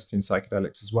curiosity in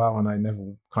psychedelics as well, and I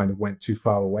never kind of went too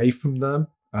far away from them.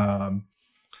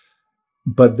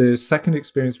 But the second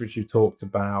experience which you talked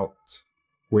about,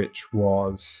 which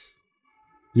was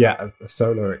a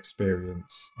solo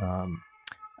experience.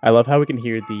 I love how we can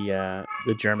hear the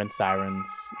German sirens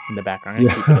in the background. I'm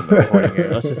gonna keep it in the recording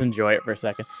here. Let's just enjoy it for a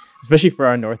second, especially for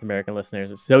our North American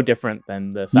listeners. It's so different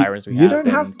than the sirens we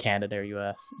have in Canada or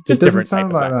US. It's just different type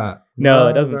of siren. That. No,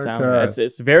 it doesn't sound like that.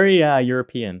 It's very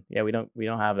European. Yeah, we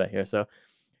don't have that here. So,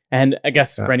 and I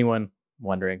guess for anyone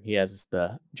wondering,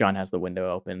 John has the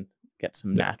window open, get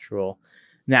some natural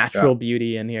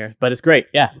beauty in here, but it's great.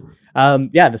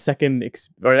 The second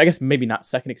or I guess maybe not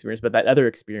second experience, but that other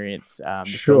experience, the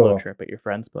solo trip at your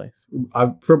friend's place.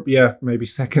 Maybe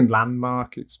second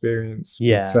landmark experience,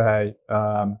 I'd say.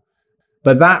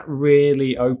 But that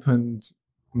really opened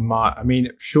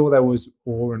sure, there was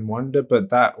awe and wonder, but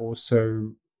that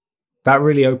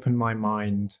really opened my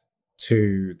mind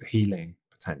to the healing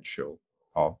potential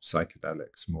of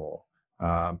psychedelics more.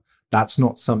 That's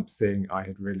not something I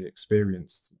had really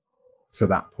experienced to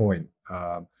that point.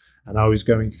 And I was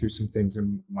going through some things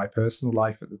in my personal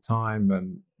life at the time,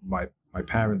 and my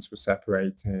parents were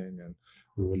separating, and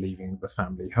we were leaving the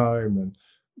family home. And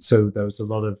so there was a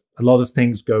lot of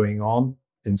things going on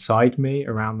inside me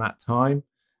around that time.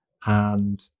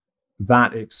 And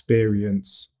that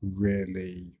experience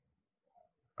really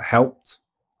helped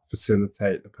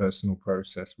facilitate the personal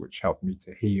process, which helped me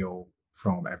to heal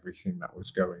from everything that was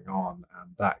going on.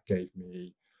 And that gave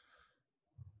me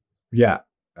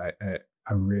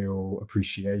a real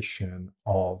appreciation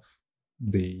of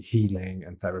the healing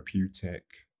and therapeutic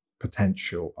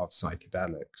potential of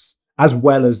psychedelics, as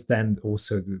well as then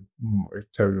also the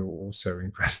incredible,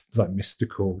 like,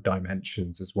 mystical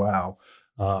dimensions as well.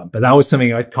 But that was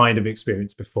something I'd kind of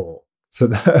experienced before. So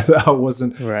that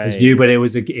wasn't as new, but it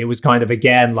was kind of,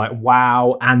 again, like,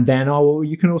 wow. And then,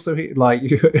 you can also, like,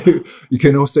 you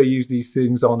can also use these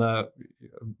things on a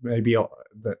maybe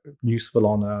useful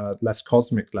on a less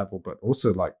cosmic level, but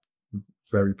also like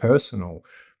very personal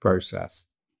process.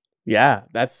 Yeah,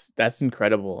 that's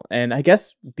incredible. And I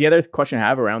guess the other question I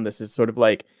have around this is sort of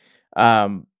like,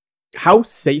 how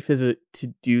safe is it to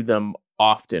do them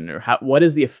often, or what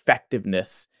is the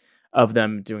effectiveness of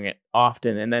them doing it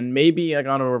often? And then maybe, like,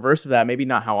 on a reverse of that, maybe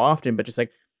not how often, but just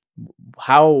like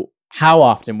how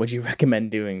often would you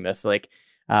recommend doing this? Like,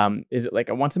 is it like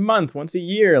a once a month, once a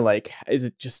year? Like, is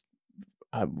it just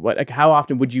how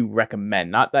often would you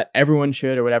recommend? Not that everyone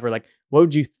should or whatever. Like, what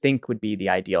would you think would be the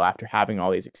ideal after having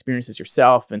all these experiences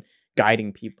yourself and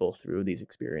guiding people through these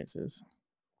experiences?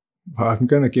 I'm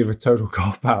going to give a total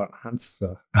cop-out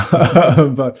answer,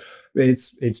 but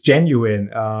it's genuine,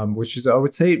 which is, I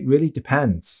would say, it really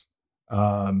depends.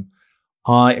 I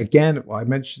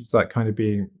mentioned, like, kind of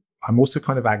I'm also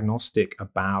kind of agnostic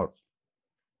about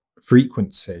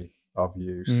frequency of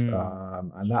use,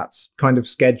 and that's kind of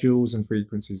schedules and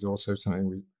frequencies, also something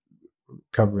we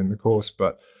cover in the course.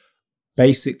 But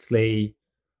basically,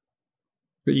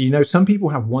 some people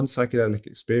have one psychedelic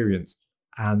experience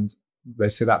and they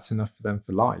say that's enough for them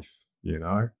for life,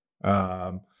 then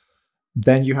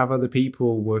you have other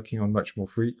people working on much more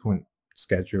frequent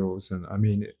schedules. And I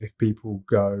mean, if people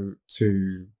go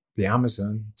to the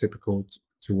Amazon, typical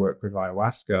to work with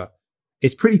ayahuasca,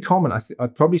 it's pretty common.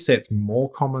 I'd probably say it's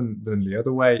more common than the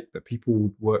other way, that people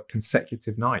would work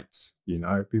consecutive nights.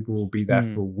 People will be there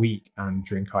for a week and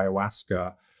drink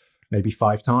ayahuasca maybe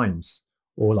 5 times,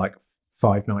 or like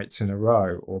 5 nights in a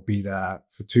row, or be there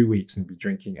for 2 weeks and be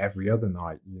drinking every other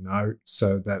night,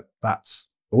 so that's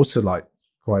also like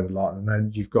quite a lot. And then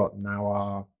you've got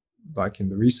now like in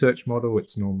the research model,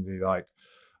 it's normally like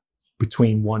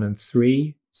between 1 and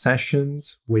 3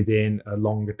 sessions within a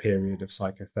longer period of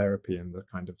psychotherapy, and the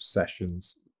kind of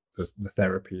sessions, the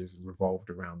therapy is revolved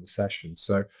around the sessions.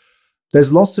 So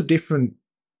there's lots of different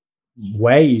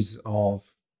ways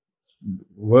of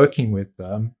working with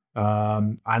them.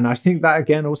 And I think that,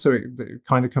 again, also it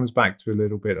kind of comes back to a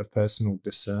little bit of personal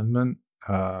discernment,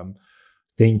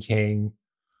 thinking,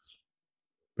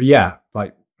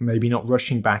 like maybe not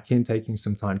rushing back in, taking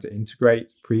some time to integrate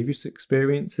previous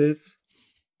experiences.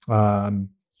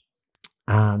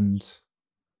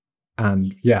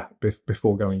 and yeah,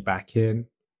 before going back in,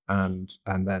 and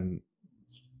then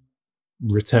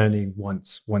returning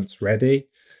once ready.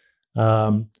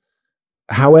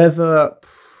 However,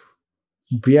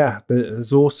 yeah,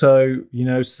 there's also,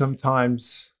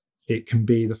 sometimes it can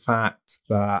be the fact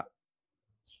that,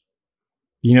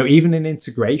 even in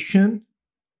integration,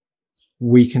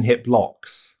 we can hit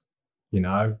blocks,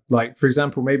 like, for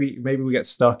example, maybe we get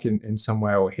stuck in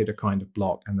somewhere or hit a kind of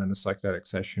block, and then the psychedelic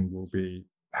session will be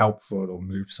helpful or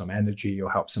move some energy or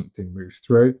help something move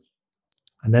through.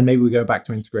 And then maybe we go back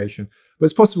to integration. But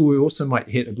it's possible we also might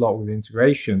hit a block with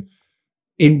integration,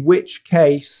 in which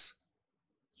case,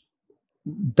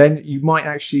 then you might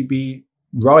actually be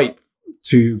ripe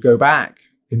to go back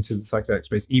into the psychedelic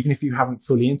space, even if you haven't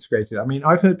fully integrated. I mean,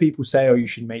 I've heard people say, oh, you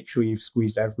should make sure you've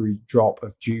squeezed every drop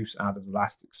of juice out of the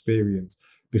last experience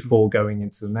before going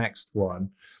into the next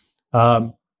one.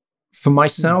 For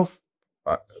myself,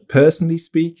 personally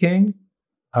speaking,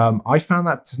 I found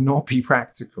that to not be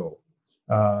practical.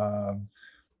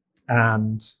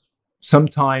 And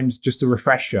sometimes just a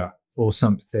refresher or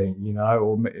something,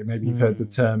 or maybe you've heard the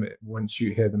term, once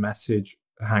you hear the message,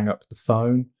 hang up the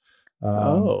phone.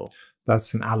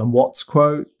 That's an Alan Watts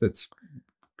quote that's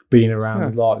been around a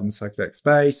lot in the psychedelic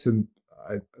space, and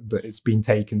it's been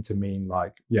taken to mean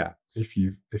like, yeah, if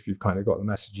you've kind of got the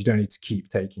message, you don't need to keep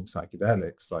taking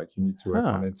psychedelics, like you need to work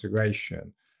on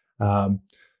integration.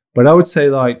 But I would say,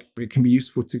 like, it can be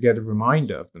useful to get a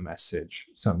reminder of the message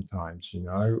sometimes,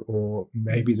 or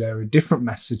maybe there are different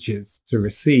messages to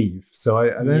receive. So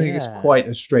I don't think it's quite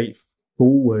as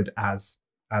straightforward as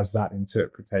that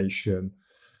interpretation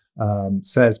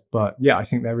says. But yeah, I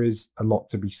think there is a lot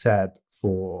to be said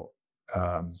for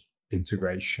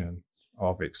integration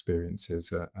of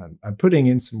experiences and putting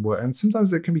in some work. And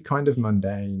sometimes it can be kind of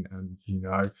mundane, and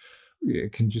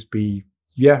it can just be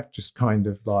just kind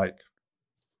of like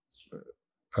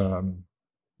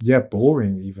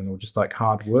boring even, or just like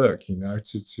hard work,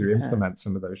 to implement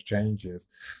some of those changes.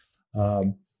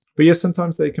 But yeah,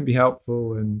 sometimes they can be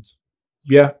helpful, and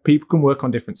people can work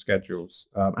on different schedules,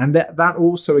 and that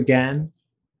also, again,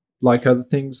 like other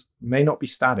things, may not be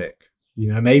static.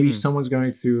 Maybe someone's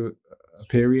going through a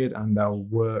period and they'll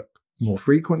work more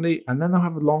frequently, and then they'll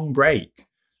have a long break.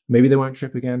 Maybe they won't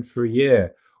trip again for a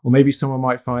year, or maybe someone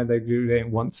might find they're doing it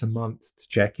once a month to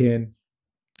check in.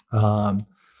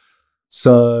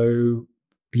 So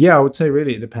yeah, I would say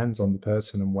really it depends on the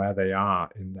person and where they are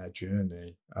in their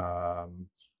journey.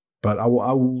 But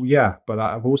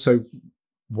I've also,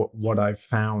 what I've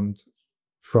found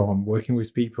from working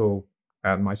with people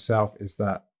and myself is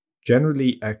that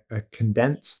generally a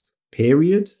condensed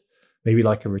period, maybe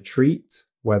like a retreat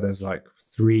where there's like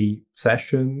 3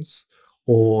 sessions,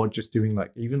 or just doing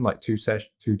like even like 2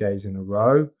 days in a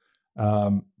row,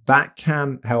 that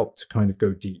can help to kind of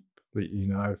go deep,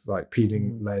 like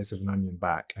peeling layers of an onion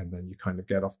back, and then you kind of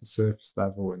get off the surface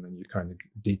level, and then you're kind of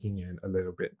digging in a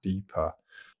little bit deeper.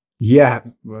 Yeah,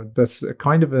 that's a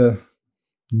kind of a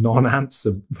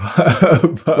non-answer,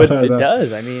 but it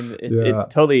does. I mean, it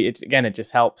totally. It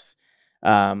just helps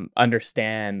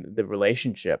understand the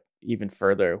relationship even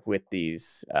further with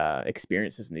these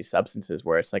experiences and these substances,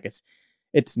 where it's like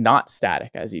it's not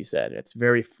static, as you said. It's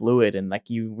very fluid, and like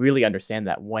you really understand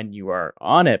that when you are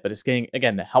on it. But it's getting,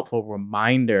 again, a helpful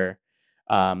reminder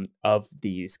of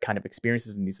these kind of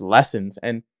experiences and these lessons.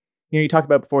 And you talked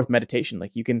about before with meditation,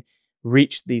 like you can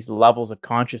reach these levels of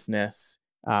consciousness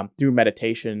through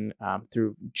meditation,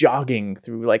 through jogging,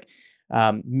 through like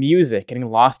music, getting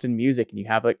lost in music, and you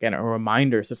have like a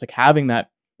reminder. So it's like having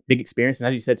that big experience. And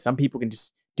as you said, some people can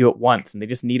just do it once and they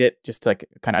just need it just to like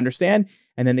kind of understand,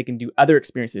 and then they can do other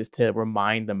experiences to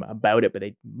remind them about it, but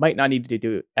they might not need to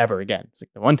do it ever again. It's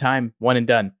like the one time, one and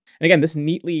done. And again, this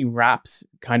neatly wraps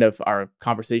kind of our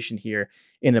conversation here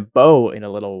in a bow in a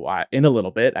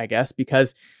little bit, I guess,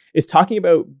 because it's talking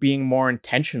about being more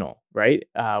intentional, right,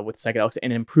 with psychedelics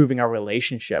and improving our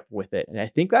relationship with it. And I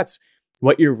think that's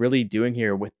what you're really doing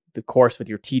here with the course, with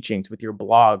your teachings, with your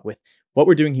blog, with what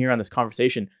we're doing here on this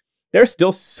conversation. There's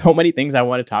still so many things I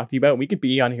want to talk to you about. We could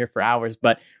be on here for hours,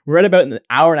 but we're at about an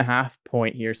hour and a half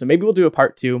point here. So maybe we'll do a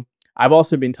part 2. I've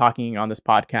also been talking on this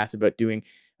podcast about doing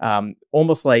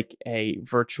almost like a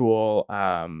virtual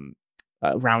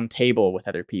round table with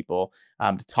other people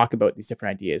to talk about these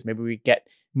different ideas. Maybe we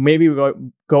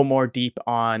go more deep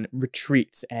on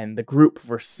retreats and the group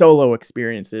versus solo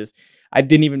experiences. I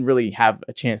didn't even really have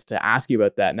a chance to ask you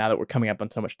about that now that we're coming up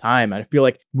on so much time. I feel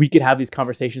like we could have these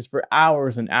conversations for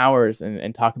hours and hours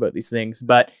and talk about these things.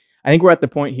 But I think we're at the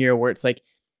point here where it's like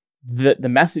the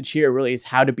message here really is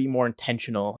how to be more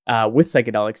intentional with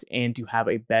psychedelics and to have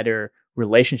a better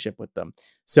relationship with them.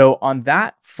 So on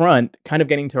that front, kind of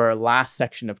getting to our last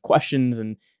section of questions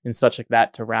and such like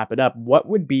that to wrap it up, what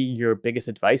would be your biggest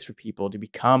advice for people to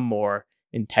become more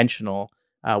intentional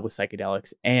with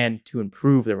psychedelics and to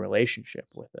improve their relationship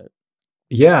with it?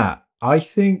 Yeah, I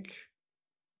think,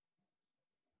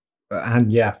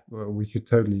 and yeah, well, we could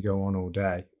totally go on all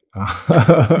day.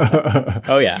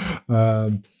 Oh yeah.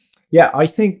 Yeah, I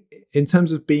think in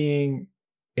terms of being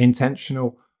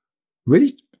intentional,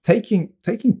 really taking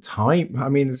time. I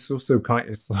mean, it's also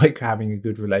it's like having a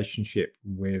good relationship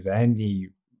with any.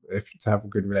 If to have a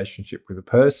good relationship with a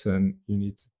person, you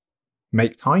need to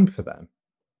make time for them,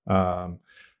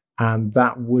 and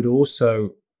that would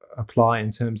also apply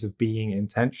in terms of being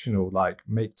intentional. Like,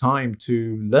 make time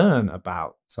to learn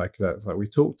about psychedelics, like we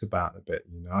talked about a bit.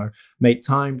 Make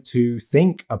time to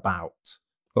think about,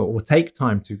 or take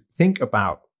time to think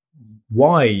about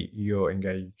why you're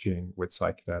engaging with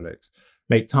psychedelics.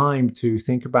 Make time to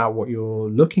think about what you're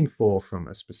looking for from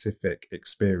a specific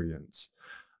experience.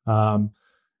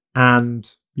 And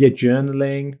yeah,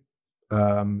 journaling,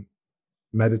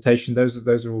 meditation,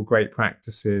 those are all great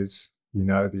practices.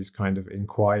 These kind of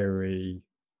inquiry,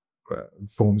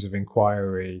 forms of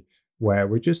inquiry, where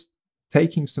we're just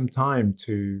taking some time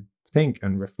to think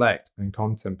and reflect and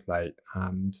contemplate,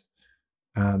 and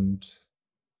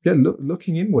yeah,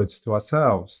 looking inwards to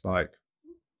ourselves. Like,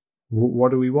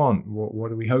 what do we want?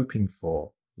 What are we hoping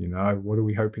for? What are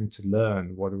we hoping to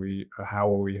learn?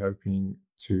 How are we hoping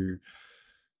to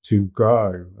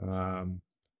grow?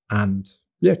 And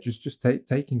yeah, just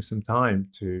taking some time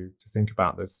to think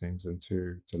about those things and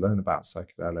to learn about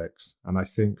psychedelics. And I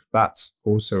think that's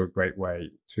also a great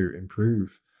way to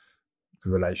improve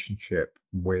the relationship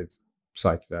with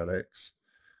psychedelics.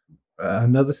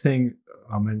 Another thing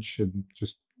I'll mention,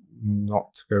 just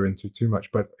not to go into too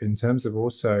much, but in terms of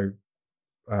also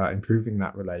improving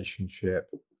that relationship,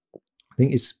 I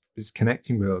think is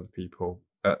connecting with other people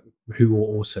who are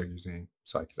also using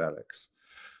psychedelics.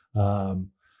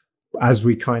 As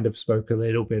we kind of spoke a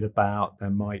little bit about, there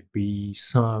might be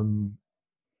some,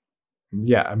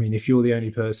 yeah, I mean, if you're the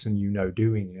only person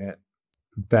doing it,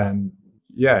 then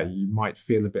yeah, you might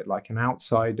feel a bit like an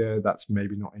outsider that's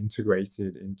maybe not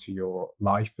integrated into your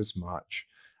life as much.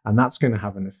 And that's going to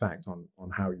have an effect on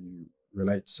how you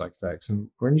relate to psychedelics. And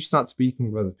when you start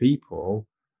speaking with other people,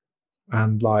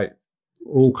 and like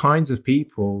all kinds of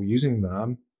people using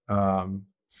them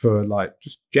for like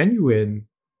just genuine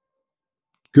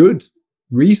good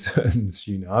reasons,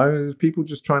 there's people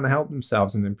just trying to help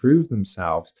themselves and improve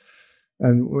themselves.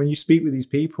 And when you speak with these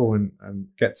people and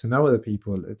get to know other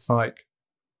people, it's like,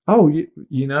 oh,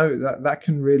 that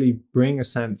can really bring a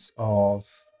sense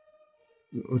of,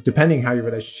 depending how your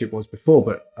relationship was before.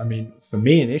 But I mean, for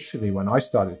me initially, when I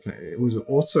started, it was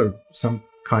also some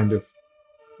kind of,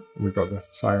 we got the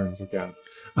sirens again.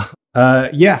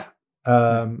 Yeah.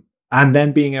 And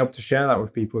then being able to share that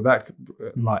with people, that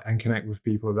like, and connect with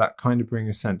people, that kind of bring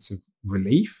a sense of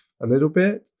relief a little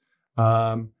bit,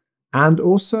 and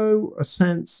also a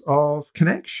sense of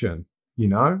connection.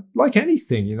 Like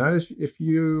anything, if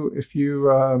you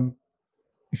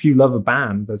love a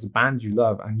band, there's a band you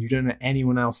love, and you don't know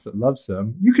anyone else that loves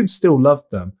them, you can still love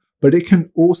them, but it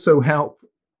can also help.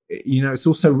 It's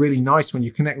also really nice when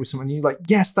you connect with someone and you're like,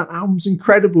 yes, that album's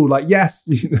incredible. Like, yes,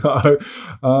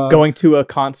 going to a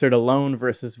concert alone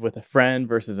versus with a friend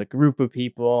versus a group of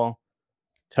people.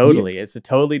 Totally. Yeah. It's a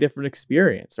totally different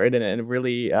experience, right? And it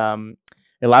really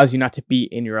allows you not to be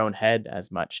in your own head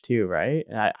as much too, right?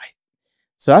 And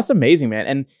so that's amazing, man.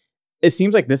 And it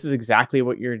seems like this is exactly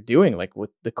what you're doing, like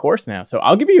with the course now. So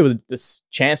I'll give you this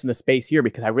chance in the space here,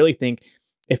 because I really think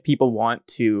if people want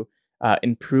to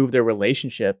improve their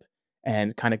relationship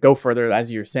and kind of go further,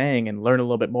 as you're saying, and learn a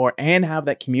little bit more and have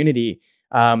that community.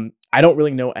 I don't really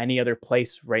know any other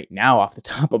place right now off the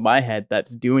top of my head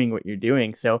that's doing what you're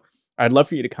doing. So I'd love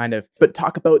for you to kind of, but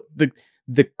talk about the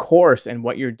course and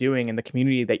what you're doing and the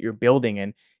community that you're building,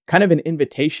 and kind of an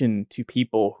invitation to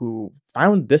people who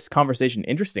found this conversation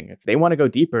interesting. If they want to go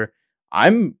deeper,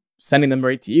 I'm sending them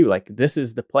right to you. Like, this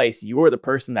is the place. You're the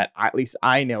person that at least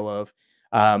I know of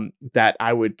that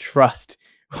I would trust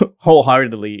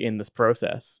wholeheartedly in this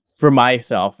process for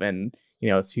myself, and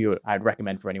it's who I'd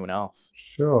recommend for anyone else.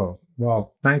 Sure.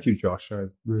 Well, thank you, Josh. I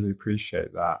really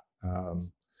appreciate that.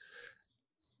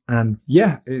 And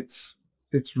yeah, it's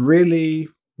really,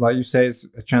 like you say, it's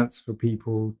a chance for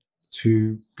people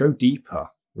to go deeper,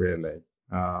 really,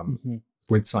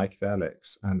 with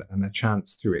psychedelics, and a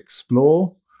chance to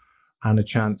explore and a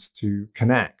chance to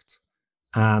connect.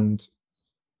 And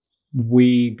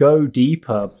we go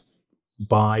deeper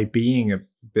by being a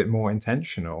bit more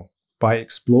intentional, by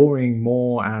exploring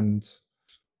more and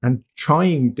and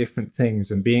trying different things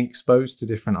and being exposed to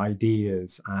different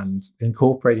ideas and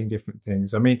incorporating different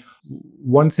things. I mean,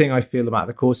 one thing I feel about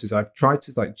the course is I've tried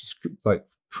to just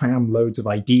cram loads of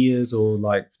ideas or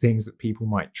like things that people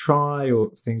might try or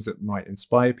things that might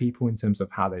inspire people in terms of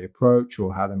how they approach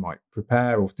or how they might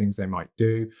prepare or things they might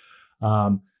do.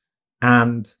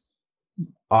 And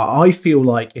I feel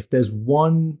like if there's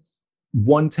one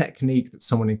technique that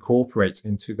someone incorporates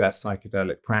into their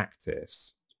psychedelic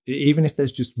practice, even if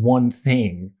there's just one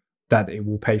thing, that it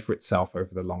will pay for itself over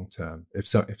the long term. If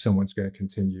someone's going to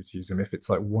continue to use them, if it's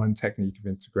like one technique of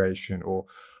integration or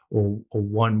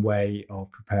one way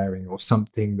of preparing or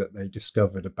something that they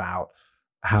discovered about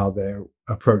how they're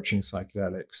approaching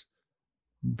psychedelics,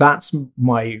 that's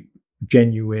my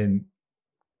genuine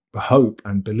hope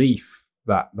and belief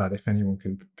that if anyone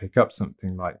can pick up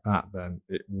something like that, then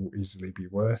it will easily be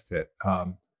worth it.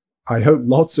 I hope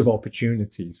lots of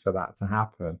opportunities for that to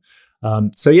happen.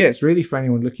 So yeah, it's really for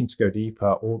anyone looking to go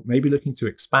deeper or maybe looking to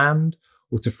expand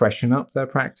or to freshen up their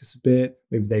practice a bit.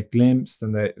 Maybe they've glimpsed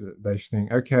and they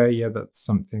think, okay, yeah, that's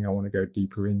something I want to go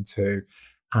deeper into,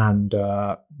 and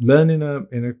learn in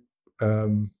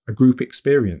a group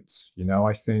experience.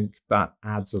 I think that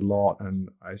adds a lot, and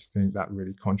I think that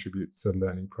really contributes to the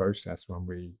learning process when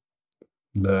we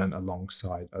learn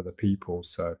alongside other people.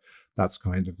 So that's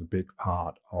kind of a big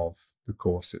part of the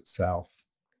course itself.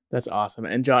 That's awesome.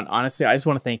 And John, honestly, I just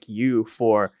want to thank you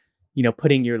for,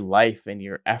 putting your life and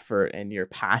your effort and your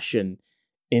passion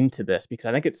into this, because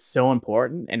I think it's so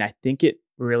important. And I think it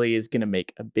really is going to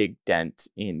make a big dent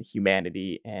in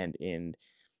humanity and in,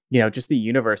 just the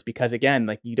universe, because again,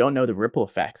 like, you don't know the ripple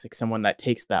effects. Like, someone that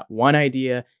takes that one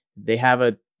idea, they have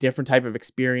a different type of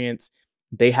experience,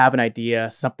 they have an idea,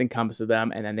 something comes to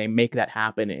them, and then they make that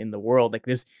happen in the world. Like,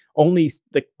 there's only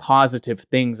like positive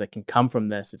things that can come from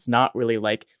this. It's not really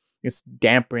like it's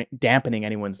dampening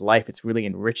anyone's life. It's really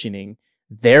enriching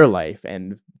their life,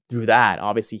 and through that,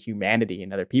 obviously, humanity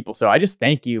and other people. So I just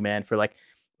thank you, man, for like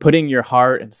putting your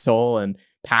heart and soul and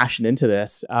passion into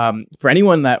this. For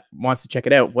anyone that wants to check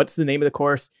it out, what's the name of the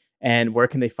course and where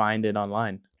can they find it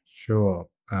online? Sure.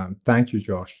 Thank you,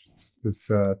 Josh.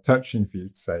 It's touching for you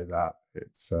to say that.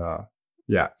 It's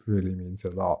it really means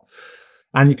a lot.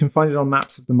 And you can find it on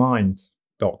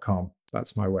mapsofthemind.com.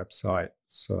 That's my website.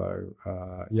 So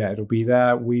it'll be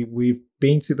there. We've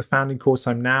been through the founding course.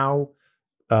 I'm now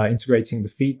integrating the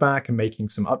feedback and making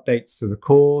some updates to the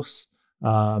course.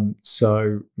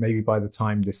 So maybe by the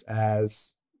time this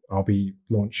airs, I'll be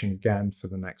launching again for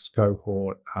the next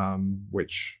cohort,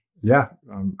 which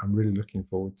I'm really looking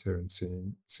forward to, and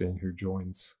seeing who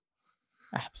joins.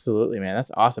 Absolutely, man.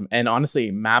 That's awesome. And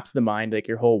honestly, Maps of the Mind, like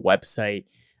your whole website,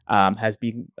 has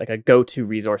been like a go-to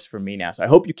resource for me now. So I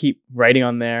hope you keep writing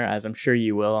on there, as I'm sure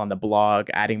you will, on the blog,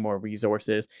 adding more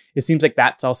resources. It seems like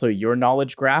that's also your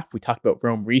knowledge graph. We talked about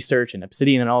Rome research and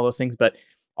Obsidian and all those things, but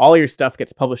all your stuff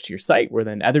gets published to your site where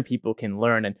then other people can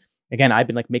learn. And again, I've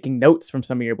been like making notes from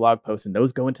some of your blog posts, and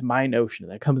those go into my Notion,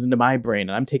 and that comes into my brain,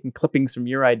 and I'm taking clippings from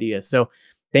your ideas. So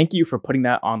thank you for putting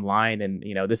that online. And,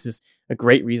 this is a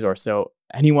great resource. So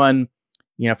anyone,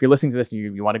 if you're listening to this and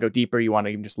you want to go deeper, you want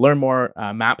to even just learn more,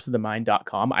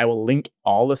 mapsofthemind.com. I will link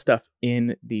all the stuff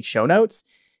in the show notes.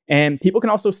 And people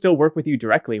can also still work with you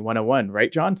directly one-on-one,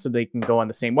 right, John? So they can go on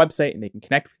the same website and they can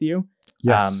connect with you.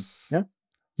 Yes.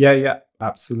 Yeah,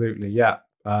 absolutely. Yeah.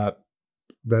 You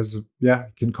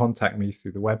can contact me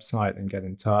through the website and get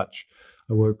in touch.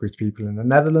 I work with people in the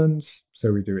Netherlands,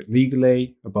 so we do it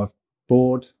legally, above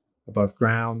board, above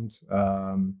ground.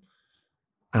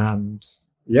 And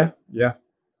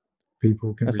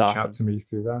people can reach out to me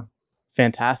through that.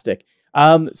 Fantastic.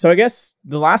 So I guess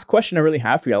the last question I really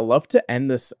have for you, I'd love to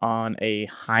end this on a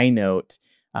high note,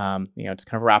 just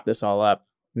kind of wrap this all up.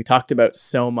 We talked about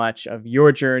so much of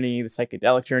your journey, the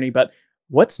psychedelic journey, but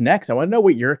what's next? I want to know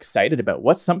what you're excited about.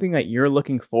 What's something that you're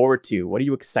looking forward to? What are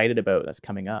you excited about that's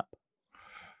coming up?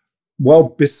 Well,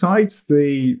 besides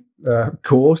the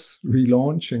course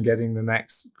relaunch and getting the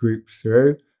next group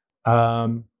through,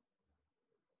 do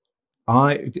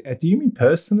you mean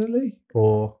personally,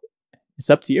 or? It's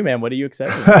up to you, man. What are you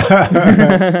excited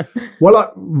about?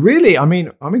 Well,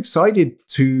 I'm excited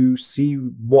to see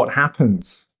what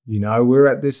happens. We're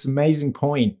at this amazing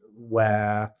point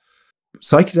where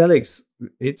psychedelics,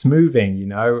 it's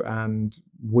moving, and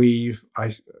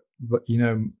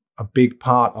a big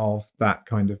part of that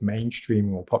kind of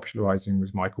mainstreaming or popularizing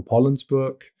was Michael Pollan's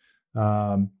book.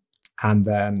 And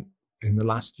then in the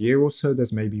last year or so,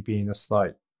 there's maybe been a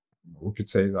slight, we could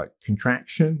say, like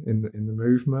contraction in the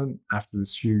movement after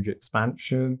this huge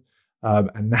expansion.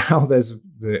 And now there's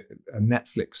a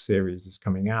Netflix series is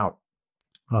coming out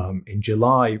in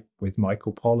July with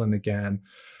Michael Pollan again.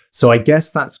 So I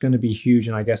guess that's going to be huge,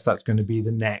 and I guess that's going to be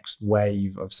the next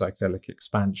wave of psychedelic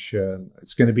expansion.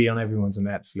 It's going to be on everyone's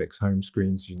Netflix home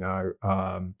screens, you know.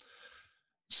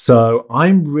 So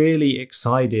I'm really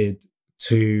excited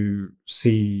to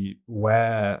see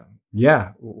where,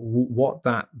 what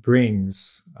that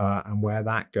brings and where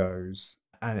that goes.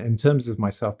 And in terms of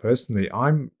myself personally,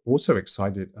 I'm also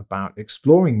excited about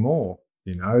exploring more.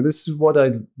 You know, this is what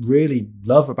I really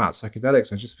love about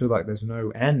psychedelics. I just feel like there's no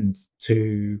end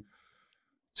to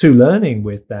learning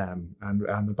with them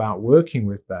and about working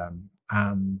with them.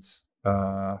 And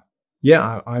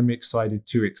I'm excited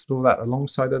to explore that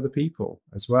alongside other people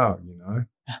as well, you know?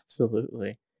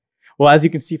 Absolutely. Well, as you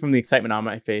can see from the excitement on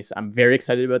my face, I'm very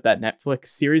excited about that Netflix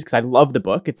series because I love the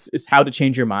book. It's How to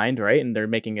Change Your Mind, right? And they're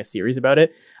making a series about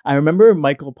it. I remember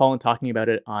Michael Pollan talking about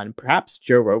it on perhaps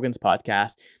Joe Rogan's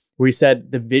podcast, where he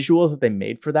said the visuals that they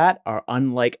made for that are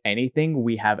unlike anything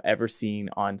we have ever seen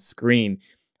on screen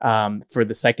for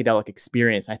the psychedelic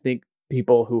experience. I think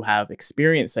people who have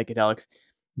experienced psychedelics,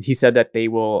 he said that they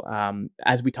will,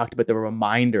 as we talked about the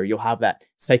reminder, you'll have that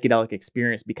psychedelic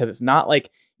experience because it's not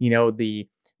like, you know, the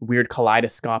weird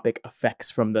kaleidoscopic effects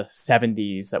from the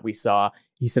 70s that we saw.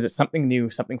 He says it's something new,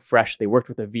 something fresh. They worked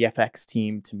with a VFX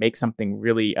team to make something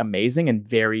really amazing and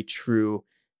very true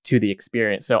to the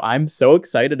experience. So I'm so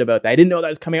excited about that. I didn't know that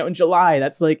was coming out in July.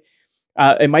 That's like,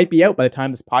 it might be out by the time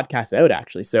this podcast is out,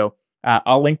 actually. So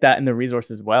I'll link that in the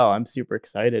resource as well. I'm super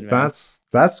excited, man.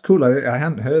 That's cool. I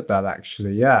hadn't heard that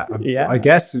actually. Yeah. I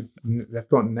guess if they've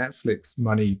got Netflix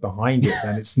money behind it,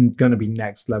 then it's going to be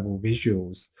next level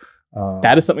visuals.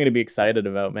 That is something to be excited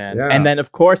about, man. Yeah. And then,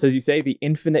 of course, as you say, the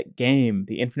infinite game of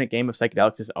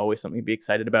psychedelics is always something to be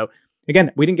excited about.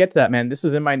 Again, we didn't get to that, man. This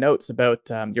is in my notes about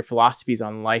your philosophies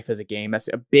on life as a game. That's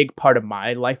a big part of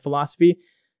my life philosophy.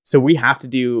 So we have to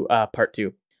do part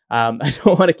 2. I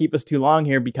don't want to keep us too long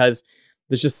here because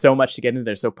there's just so much to get into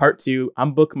there. So part 2,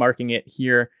 I'm bookmarking it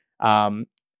here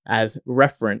as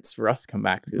reference for us to come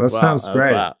back to as well. That sounds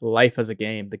great. Life as a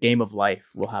game, the game of life.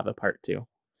 We'll have a part 2.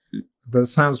 That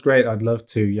sounds great. I'd love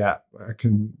to. Yeah, I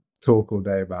can talk all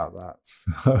day about that.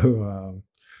 So,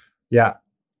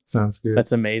 sounds good.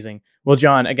 That's amazing. Well,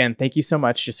 John, again, thank you so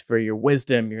much just for your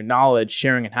wisdom, your knowledge,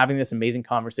 sharing, and having this amazing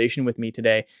conversation with me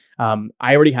today. I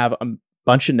already have a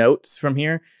bunch of notes from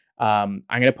here. I'm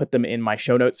going to put them in my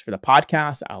show notes for the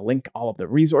podcast. I'll link all of the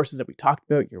resources that we talked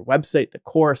about, your website, the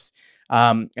course.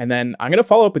 And then I'm going to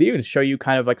follow up with you to show you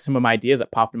kind of like some of my ideas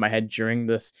that popped in my head during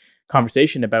this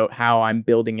conversation about how I'm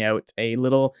building out a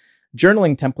little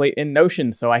journaling template in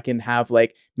Notion so I can have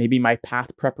like maybe my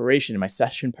path preparation, my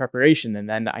session preparation, and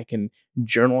then I can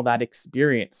journal that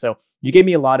experience. So you gave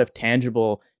me a lot of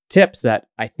tangible tips that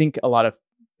I think a lot of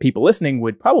people listening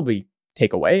would probably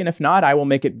take away. And if not, I will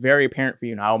make it very apparent for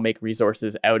you, and I will make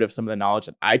resources out of some of the knowledge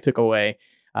that I took away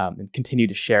and continue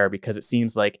to share, because it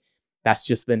seems like that's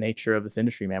just the nature of this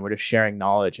industry, man. We're just sharing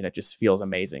knowledge and it just feels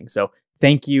amazing. So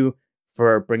thank you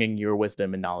for bringing your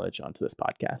wisdom and knowledge onto this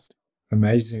podcast.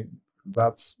 Amazing.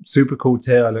 That's super cool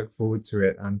to hear. I look forward to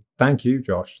it. And thank you,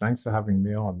 Josh. Thanks for having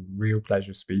me on. Real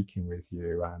pleasure speaking with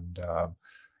you. And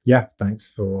thanks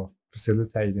for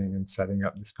facilitating and setting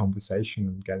up this conversation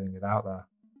and getting it out there.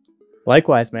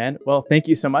 Likewise, man. Well, thank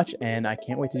you so much. And I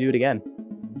can't wait to do it again.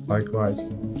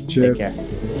 Likewise. Cheers. Take care.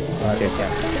 Bye. Take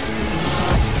care.